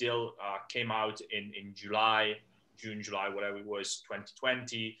this deal came out in June, July, whatever it was,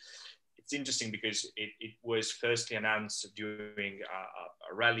 2020, it's interesting because it was firstly announced during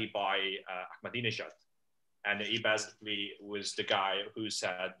a rally by Ahmadinejad. And he basically was the guy who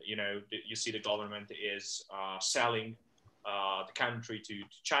said, you see the government is selling the country to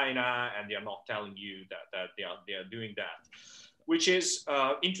China, and they are not telling you that they are doing that. Which is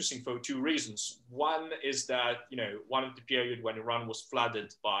interesting for two reasons. One is that, one of the period when Iran was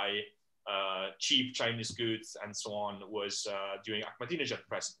flooded by cheap Chinese goods and so on was during Ahmadinejad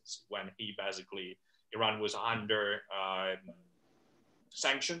presidency, when Iran was under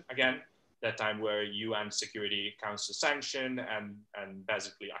sanction again, that time where UN Security Council sanction, and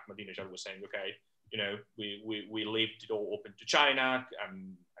basically Ahmadinejad was saying, okay, we leave the door open to China,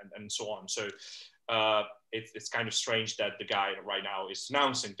 and so on. So it's kind of strange that the guy right now is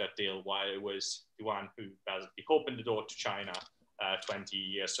announcing that deal while it was the one who basically opened the door to China 20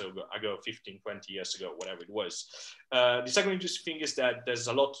 years ago, 15, 20 years ago, whatever it was. The second interesting thing is that there's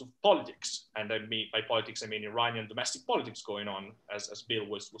a lot of politics, and I mean, by politics, I mean Iranian domestic politics going on, as Bill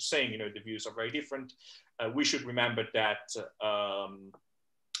was saying, the views are very different. We should remember that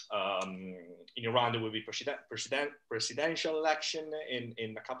in Iran, there will be presidential election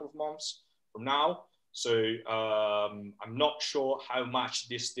in a couple of months from now. So I'm not sure how much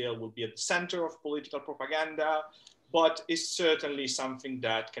this deal will be at the center of political propaganda, but it's certainly something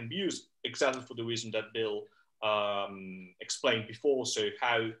that can be used exactly for the reason that Bill explained before. So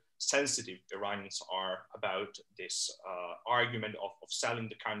how sensitive Iranians are about this argument of selling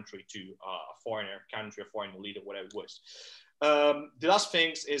the country to a foreign country, a foreign leader, whatever it was. The last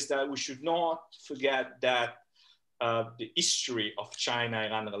thing is that we should not forget that the history of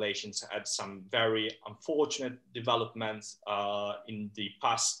China-Iran relations had some very unfortunate developments in the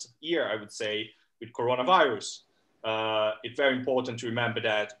past year, I would say, with coronavirus. It's very important to remember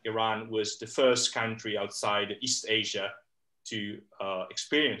that Iran was the first country outside East Asia to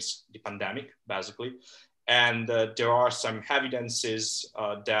experience the pandemic, basically. And there are some evidences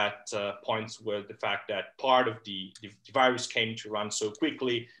that points with the fact that part of the virus came to Iran so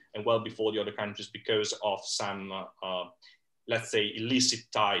quickly and well before the other countries because of some, let's say, illicit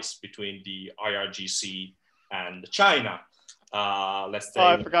ties between the IRGC and China. Let's say,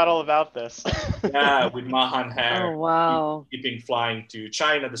 I forgot all about this. Yeah, with Mahan Hair keeping flying to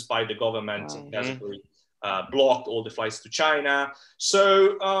China despite the government basically blocked all the flights to China.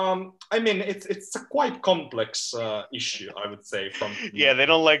 So, I mean, it's a quite complex issue, I would say. Yeah, they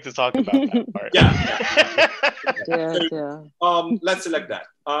don't like to talk about that part. Let's say like that.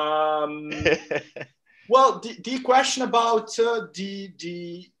 Well, the question about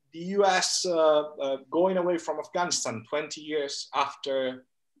the US going away from Afghanistan 20 years after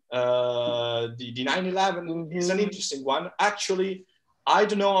the 9/11 is an interesting one. Actually, I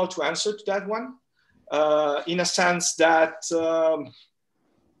don't know how to answer to that one. In a sense that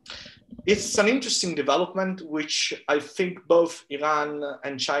it's an interesting development, which I think both Iran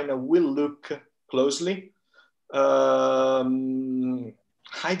and China will look closely. I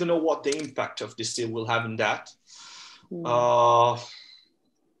don't know what the impact of this deal will have in that.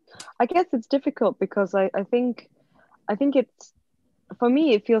 I guess it's difficult because I think it's, for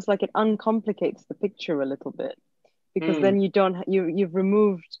me, it feels like it uncomplicates the picture a little bit, because then you've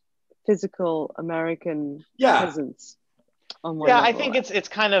removed physical American presence on one level. I think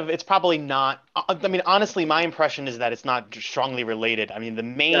it's probably not. I mean, honestly, my impression is that it's not strongly related. I mean, the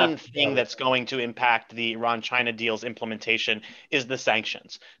main thing that's going to impact the Iran-China deal's implementation is the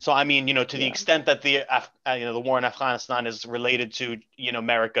sanctions. So, I mean, to the extent that the war in Afghanistan is related to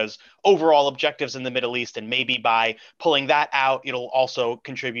America's overall objectives in the Middle East, and maybe by pulling that out, it'll also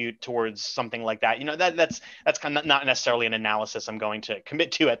contribute towards something like that. That's kind of not necessarily an analysis I'm going to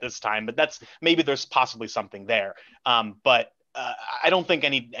commit to at this time, but maybe there's possibly something there. But I don't think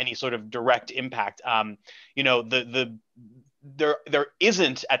any sort of direct impact. There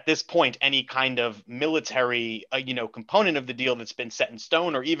isn't at this point any kind of military component of the deal that's been set in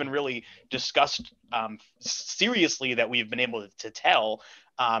stone or even really discussed seriously that we've been able to tell.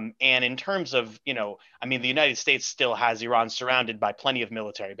 And in terms of, I mean, the United States still has Iran surrounded by plenty of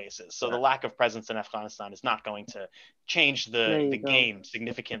military bases. So the lack of presence in Afghanistan is not going to change the game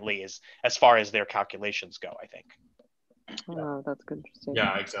significantly as far as their calculations go, I think. Oh, that's interesting.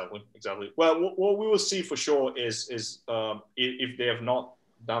 Yeah, exactly. Well, what we will see for sure is if they have not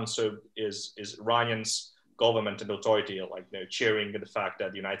done so, is Iranians government and authority cheering the fact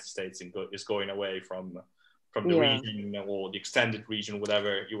that the United States is going away from the region or the extended region,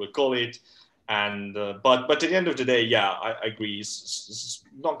 whatever you would call it. And but at the end of the day, I agree. It's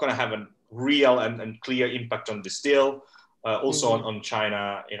not going to have a real and clear impact on this deal. Also on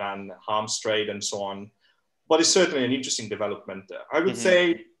China, Iran, arms trade, and so on. But it's certainly an interesting development. I would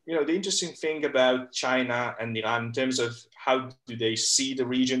say, the interesting thing about China and Iran in terms of how do they see the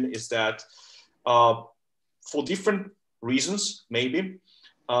region is that for different reasons, maybe,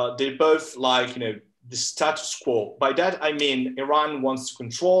 they both like, the status quo. By that, I mean, Iran wants to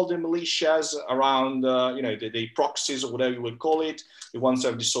control the militias around, the proxies or whatever you would call it. It wants to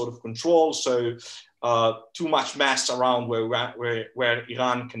have this sort of control. So too much mess around where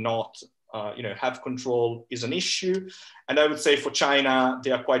Iran cannot have control is an issue. And I would say for China,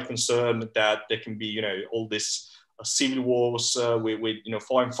 they are quite concerned that there can be, all this civil wars with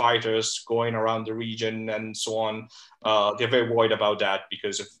foreign fighters going around the region and so on. They're very worried about that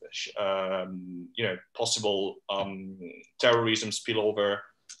because of, possible terrorism spillover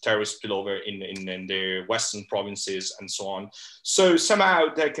terrorist spillover in the Western provinces and so on. So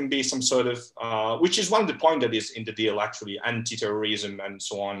somehow there can be some sort of, which is one of the points that is in the deal, actually, anti-terrorism and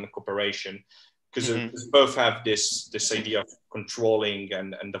so on, cooperation, because both have this idea of controlling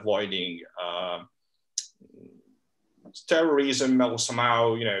and avoiding terrorism, or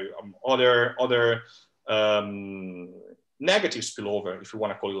somehow, other negative spillover, if you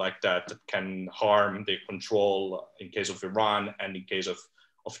want to call it like that, that can harm the control in case of Iran and in case of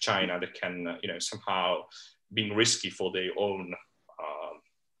China, that can, somehow being risky for their own,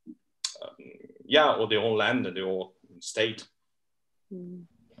 or their own land and their own state.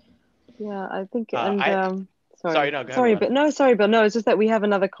 Yeah, I think, sorry, no, go sorry, ahead. but no, it's just that we have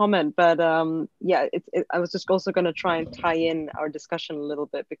another comment, but I was just also going to try and tie in our discussion a little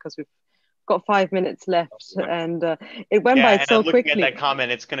bit, because we've got 5 minutes left, and it went by so quickly. Looking at that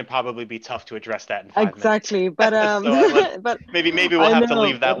comment, it's going to probably be tough to address that in 5 minutes. Exactly, but but maybe we'll have to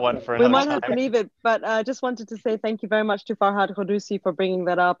leave that one for another time. We might have to leave it, but I just wanted to say thank you very much to Farhad Khodousi for bringing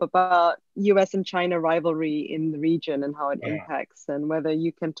that up about US and China rivalry in the region and how it impacts, and whether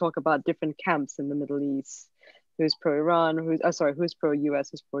you can talk about different camps in the Middle East, who's pro-Iran, who's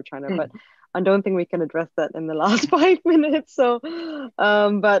pro-US, who's pro-China, but I don't think we can address that in the last 5 minutes. So,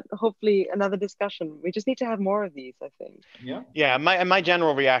 but hopefully another discussion. We just need to have more of these, I think. Yeah. My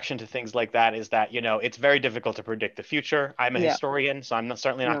general reaction to things like that is that, it's very difficult to predict the future. I'm a historian, so I'm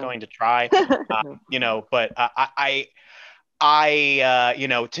certainly not going to try, but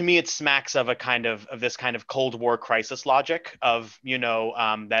to me, it smacks of this kind of Cold War crisis logic of,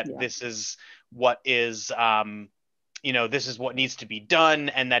 this is what is, this is what needs to be done,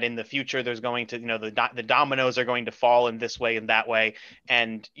 and that in the future there's going to, the dominoes are going to fall in this way and that way.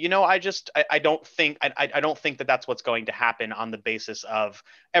 And, I don't think that that's what's going to happen on the basis of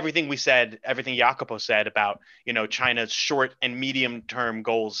everything Jacopo said about, China's short and medium term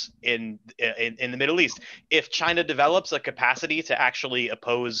goals in the Middle East. If China develops a capacity to actually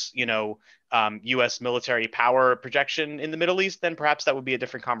oppose, U.S. military power projection in the Middle East, then perhaps that would be a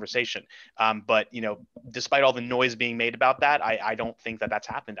different conversation. But, despite all the noise being made about that, I don't think that that's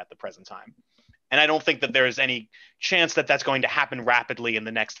happened at the present time. And I don't think that there is any chance that that's going to happen rapidly in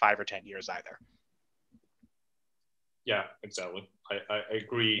the next 5 or 10 years either. Yeah, exactly. I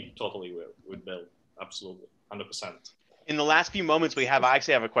agree totally with Bill. Absolutely. 100%. In the last few moments we have, I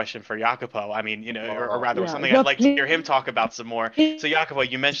actually have a question for Jacopo. I mean, or rather something I'd like to hear him talk about some more. So Jacopo,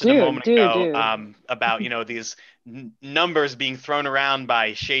 you mentioned a moment ago about, these numbers being thrown around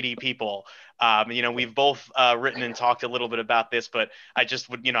by shady people. We've both written and talked a little bit about this, but I just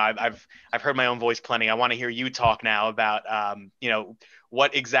would, I've heard my own voice plenty. I want to hear you talk now about,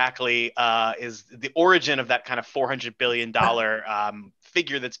 what exactly is the origin of that kind of $400 billion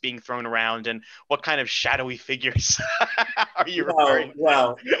figure that's being thrown around, and what kind of shadowy figures are you referring to?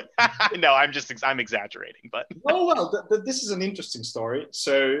 Well, no, I'm exaggerating, but this is an interesting story.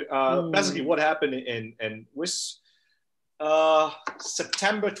 So basically what happened in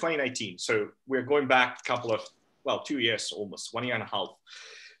September 2019. So we're going back 2 years, almost 1 year and a half.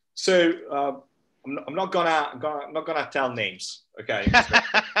 So I'm not gonna tell names, okay? So,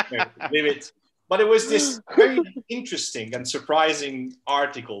 leave it. But it was this very interesting and surprising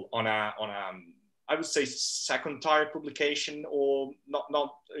article on a I would say second-tier publication, or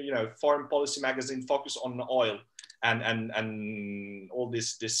not foreign policy magazine focused on oil and all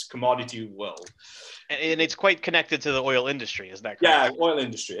this commodity world. And it's quite connected to the oil industry, is that correct? Yeah, oil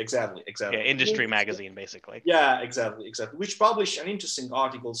industry, exactly. Yeah, industry magazine, basically. Yeah, exactly. Which published an interesting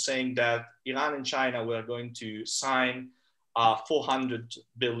article saying that Iran and China were going to sign a $400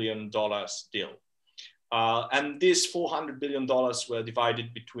 billion deal. And these $400 billion were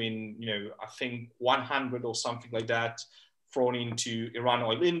divided between, I think 100 or something like that, thrown into Iran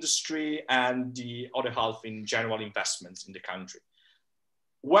oil industry, and the other half in general investments in the country.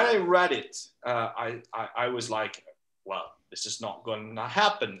 When I read it, I was like, well, this is not going to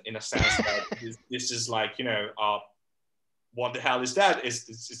happen, in a sense that this is like, what the hell is that?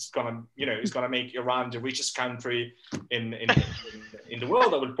 It's gonna make Iran the richest country in the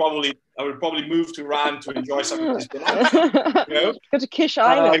world. I would probably move to Iran to enjoy some of this bananas. Go to Kish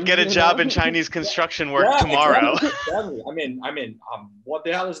Island. Get a job in Chinese construction work tomorrow. Exactly. I mean, what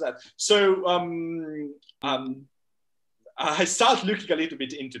the hell is that? So I started looking a little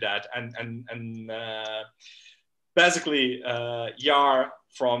bit into that, and basically, Yar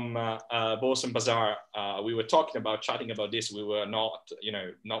from Bosun Bazaar, we were chatting about this. We were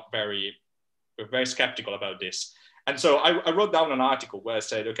not very skeptical about this. And so I wrote down an article where I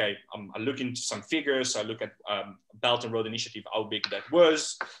said, okay, I look into some figures. I look at Belt and Road Initiative, how big that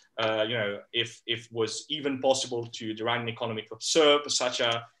was. If it was even possible to the Iranian economy to absorb such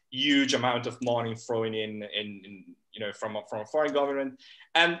a huge amount of money thrown in from a foreign government.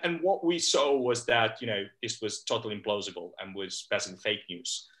 And what we saw was that, this was totally implausible and was basically fake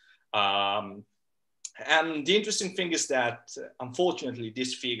news. And the interesting thing is that, unfortunately,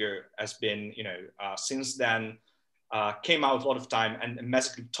 this figure has been, since then, came out a lot of time, and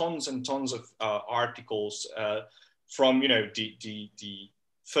basically tons and tons of articles from, the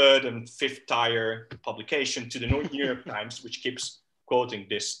third and fifth tier publication to the New York Times, which keeps quoting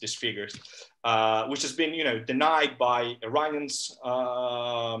these figures, which has been, denied by Iranians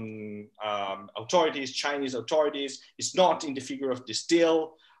authorities, Chinese authorities. It's not in the figure of this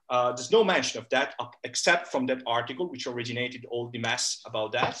deal. There's no mention of that, except from that article, which originated all the mess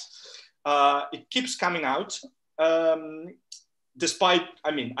about that. It keeps coming out. Despite,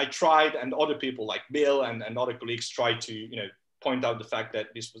 I tried, and other people like Bill and other colleagues tried to, point out the fact that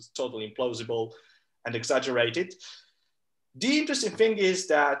this was totally implausible and exaggerated. The interesting thing is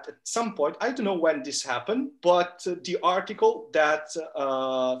that at some point, I don't know when this happened, but the article that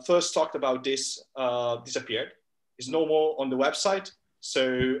first talked about this disappeared. It's no more on the website.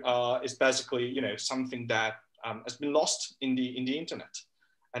 So it's basically, something that has been lost in the internet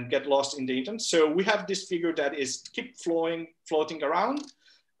and get lost in the internet. So we have this figure that is keep floating around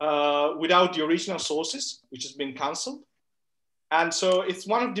without the original sources, which has been canceled. And so it's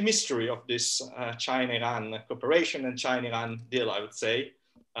one of the mystery of this China-Iran cooperation and China-Iran deal, I would say.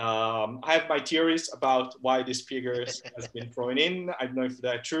 I have my theories about why this figure has been thrown in. I don't know if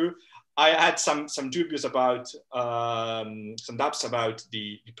they're true. I had some dubious about, some doubts about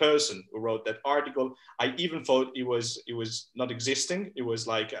the person who wrote that article. I even thought it was not existing. It was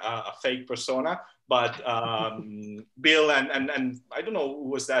like a fake persona. But Bill and I don't know who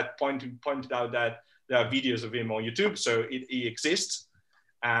was that pointed out that there are videos of him on YouTube, so he exists.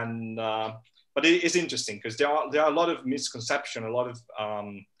 And but it is interesting because there are a lot of misconception, a lot of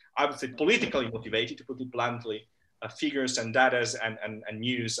I would say politically motivated, to put it bluntly, figures and data and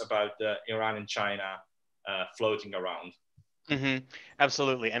news about Iran and China floating around. Mm-hmm.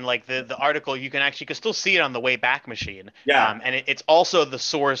 Absolutely. And like the article, you can still see it on the Wayback Machine. Yeah. And it's also the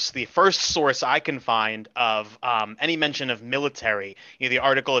first source I can find of any mention of military. The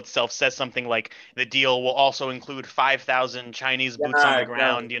article itself says something like the deal will also include 5,000 Chinese boots on the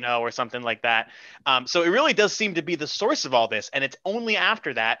ground, or something like that. So it really does seem to be the source of all this. And it's only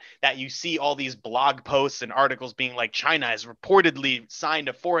after that you see all these blog posts and articles being like, China has reportedly signed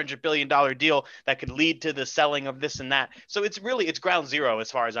a $400 billion deal that could lead to the selling of this and that. So it's ground zero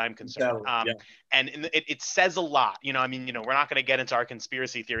as far as I'm concerned. And it says a lot, we're not going to get into our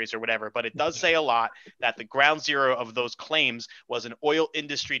conspiracy theories or whatever, but it does say a lot that the ground zero of those claims was an oil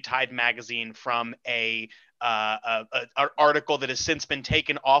industry tied magazine from an article that has since been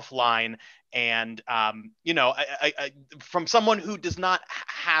taken offline. And, from someone who does not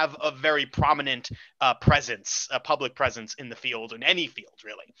have a very prominent public presence in the field, in any field,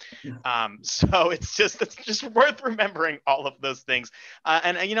 really. So it's just worth remembering all of those things.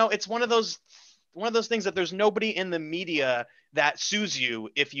 And it's one of those things that there's nobody in the media that sues you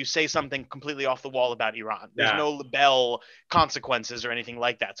if you say something completely off the wall about Iran. There's no libel consequences or anything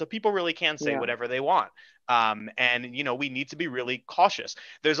like that. So people really can say whatever they want. And, we need to be really cautious.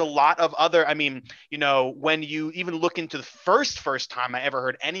 There's a lot of other, when you even look into the first time I ever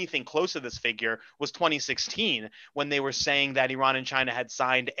heard anything close to this figure was 2016, when they were saying that Iran and China had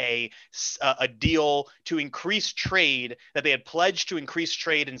signed a deal to increase trade, that they had pledged to increase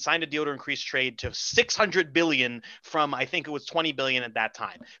trade and signed a deal to increase trade to 600 billion from, I think it was 20 billion at that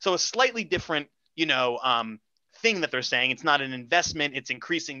time. So a slightly different, thing that they're saying. It's not an investment. It's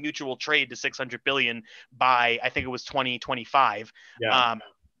increasing mutual trade to 600 billion by, I think it was 2025.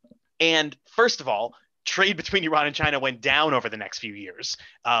 And first of all, trade between Iran and China went down over the next few years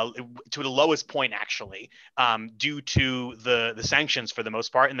to the lowest point, actually, due to the sanctions for the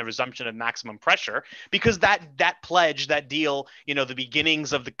most part and the resumption of maximum pressure, because that pledge, that deal, the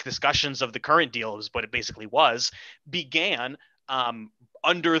beginnings of the discussions of the current deal is what it basically was, began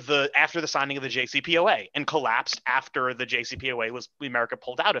after the signing of the JCPOA and collapsed after the JCPOA America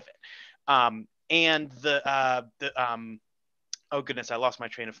pulled out of it. And oh goodness, I lost my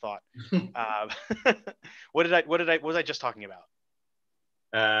train of thought. What was I just talking about?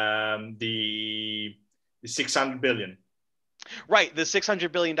 The 600 billion. Right, the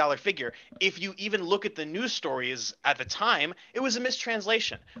 $600 billion figure. If you even look at the news stories at the time, it was a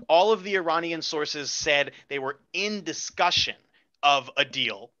mistranslation. All of the Iranian sources said they were in discussion of a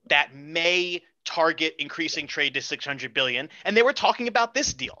deal that may target increasing trade to 600 billion, and they were talking about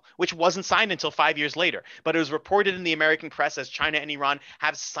this deal, which wasn't signed until 5 years later, but it was reported in the American press as China and Iran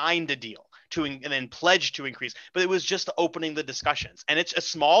have signed a deal and then pledged to increase, but it was just opening the discussions, and it's a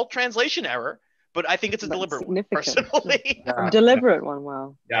small translation error, but I think it's a deliberate one, personally. A deliberate one.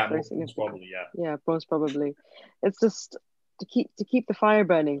 Wow. Yeah, very most probably. Yeah. Yeah, most probably. It's just to keep the fire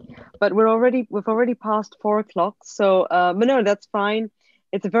burning. But we've already passed 4 o'clock. So, but no, that's fine.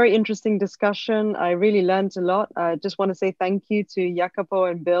 It's a very interesting discussion. I really learned a lot. I just want to say thank you to Jacopo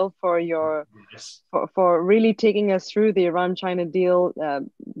and Bill for for really taking us through the Iran-China deal,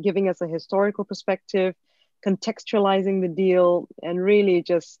 giving us a historical perspective, contextualizing the deal, and really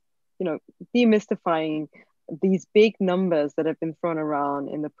just, demystifying these big numbers that have been thrown around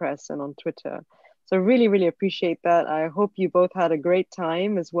in the press and on Twitter. So really, really appreciate that. I hope you both had a great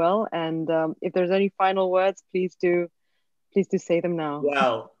time as well. And if there's any final words, please do say them now.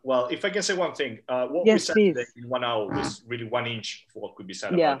 Well, if I can say one thing, what yes, we said please. today in 1 hour was really 1 inch of what could be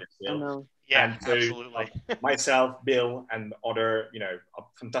said Yeah, about this deal. I know. Yeah, and so, absolutely. Myself, Bill, and other,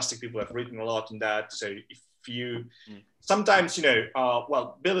 fantastic people have written a lot on that. So if you sometimes,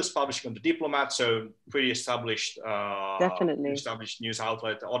 Bill is publishing on The Diplomat, so pretty established, definitely established news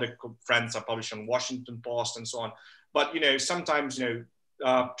outlet. Other friends are publishing on Washington Post and so on. But sometimes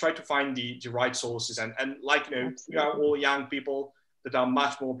try to find the right sources, and like we are all young people that are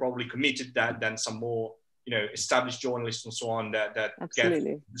much more probably committed than some more established journalists and so on that get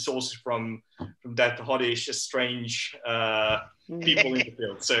sources from that hottish, strange people in the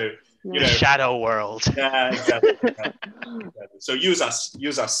field. So shadow world. Yeah, exactly. So use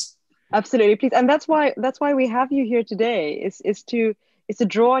us. Absolutely, please. And that's why we have you here today. Is to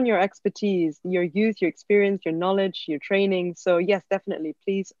draw on your expertise, your youth, your experience, your knowledge, your training. So yes, definitely,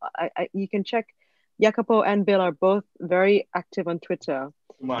 please. You can check. Jacopo and Bill are both very active on Twitter.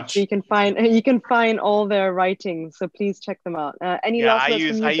 Much. So you can find all their writings. So please check them out. Any last words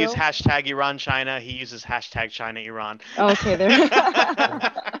from you, I Bill? use hashtag Iran China. He uses hashtag China Iran. Okay, there.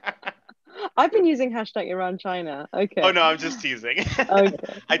 I've been using hashtag Iran China. Okay. Oh no, I'm just teasing. Okay.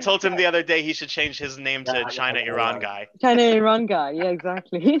 I told him the other day he should change his name to China Iran guy. China Iran guy. Yeah,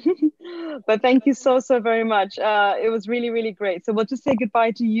 exactly. But thank you so very much. It was really, really great. So we'll just say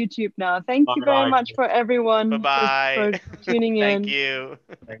goodbye to YouTube now. Thank you very much for everyone for tuning in. Thank you.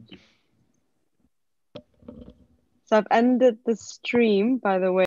 Thank you. So I've ended the stream, by the way.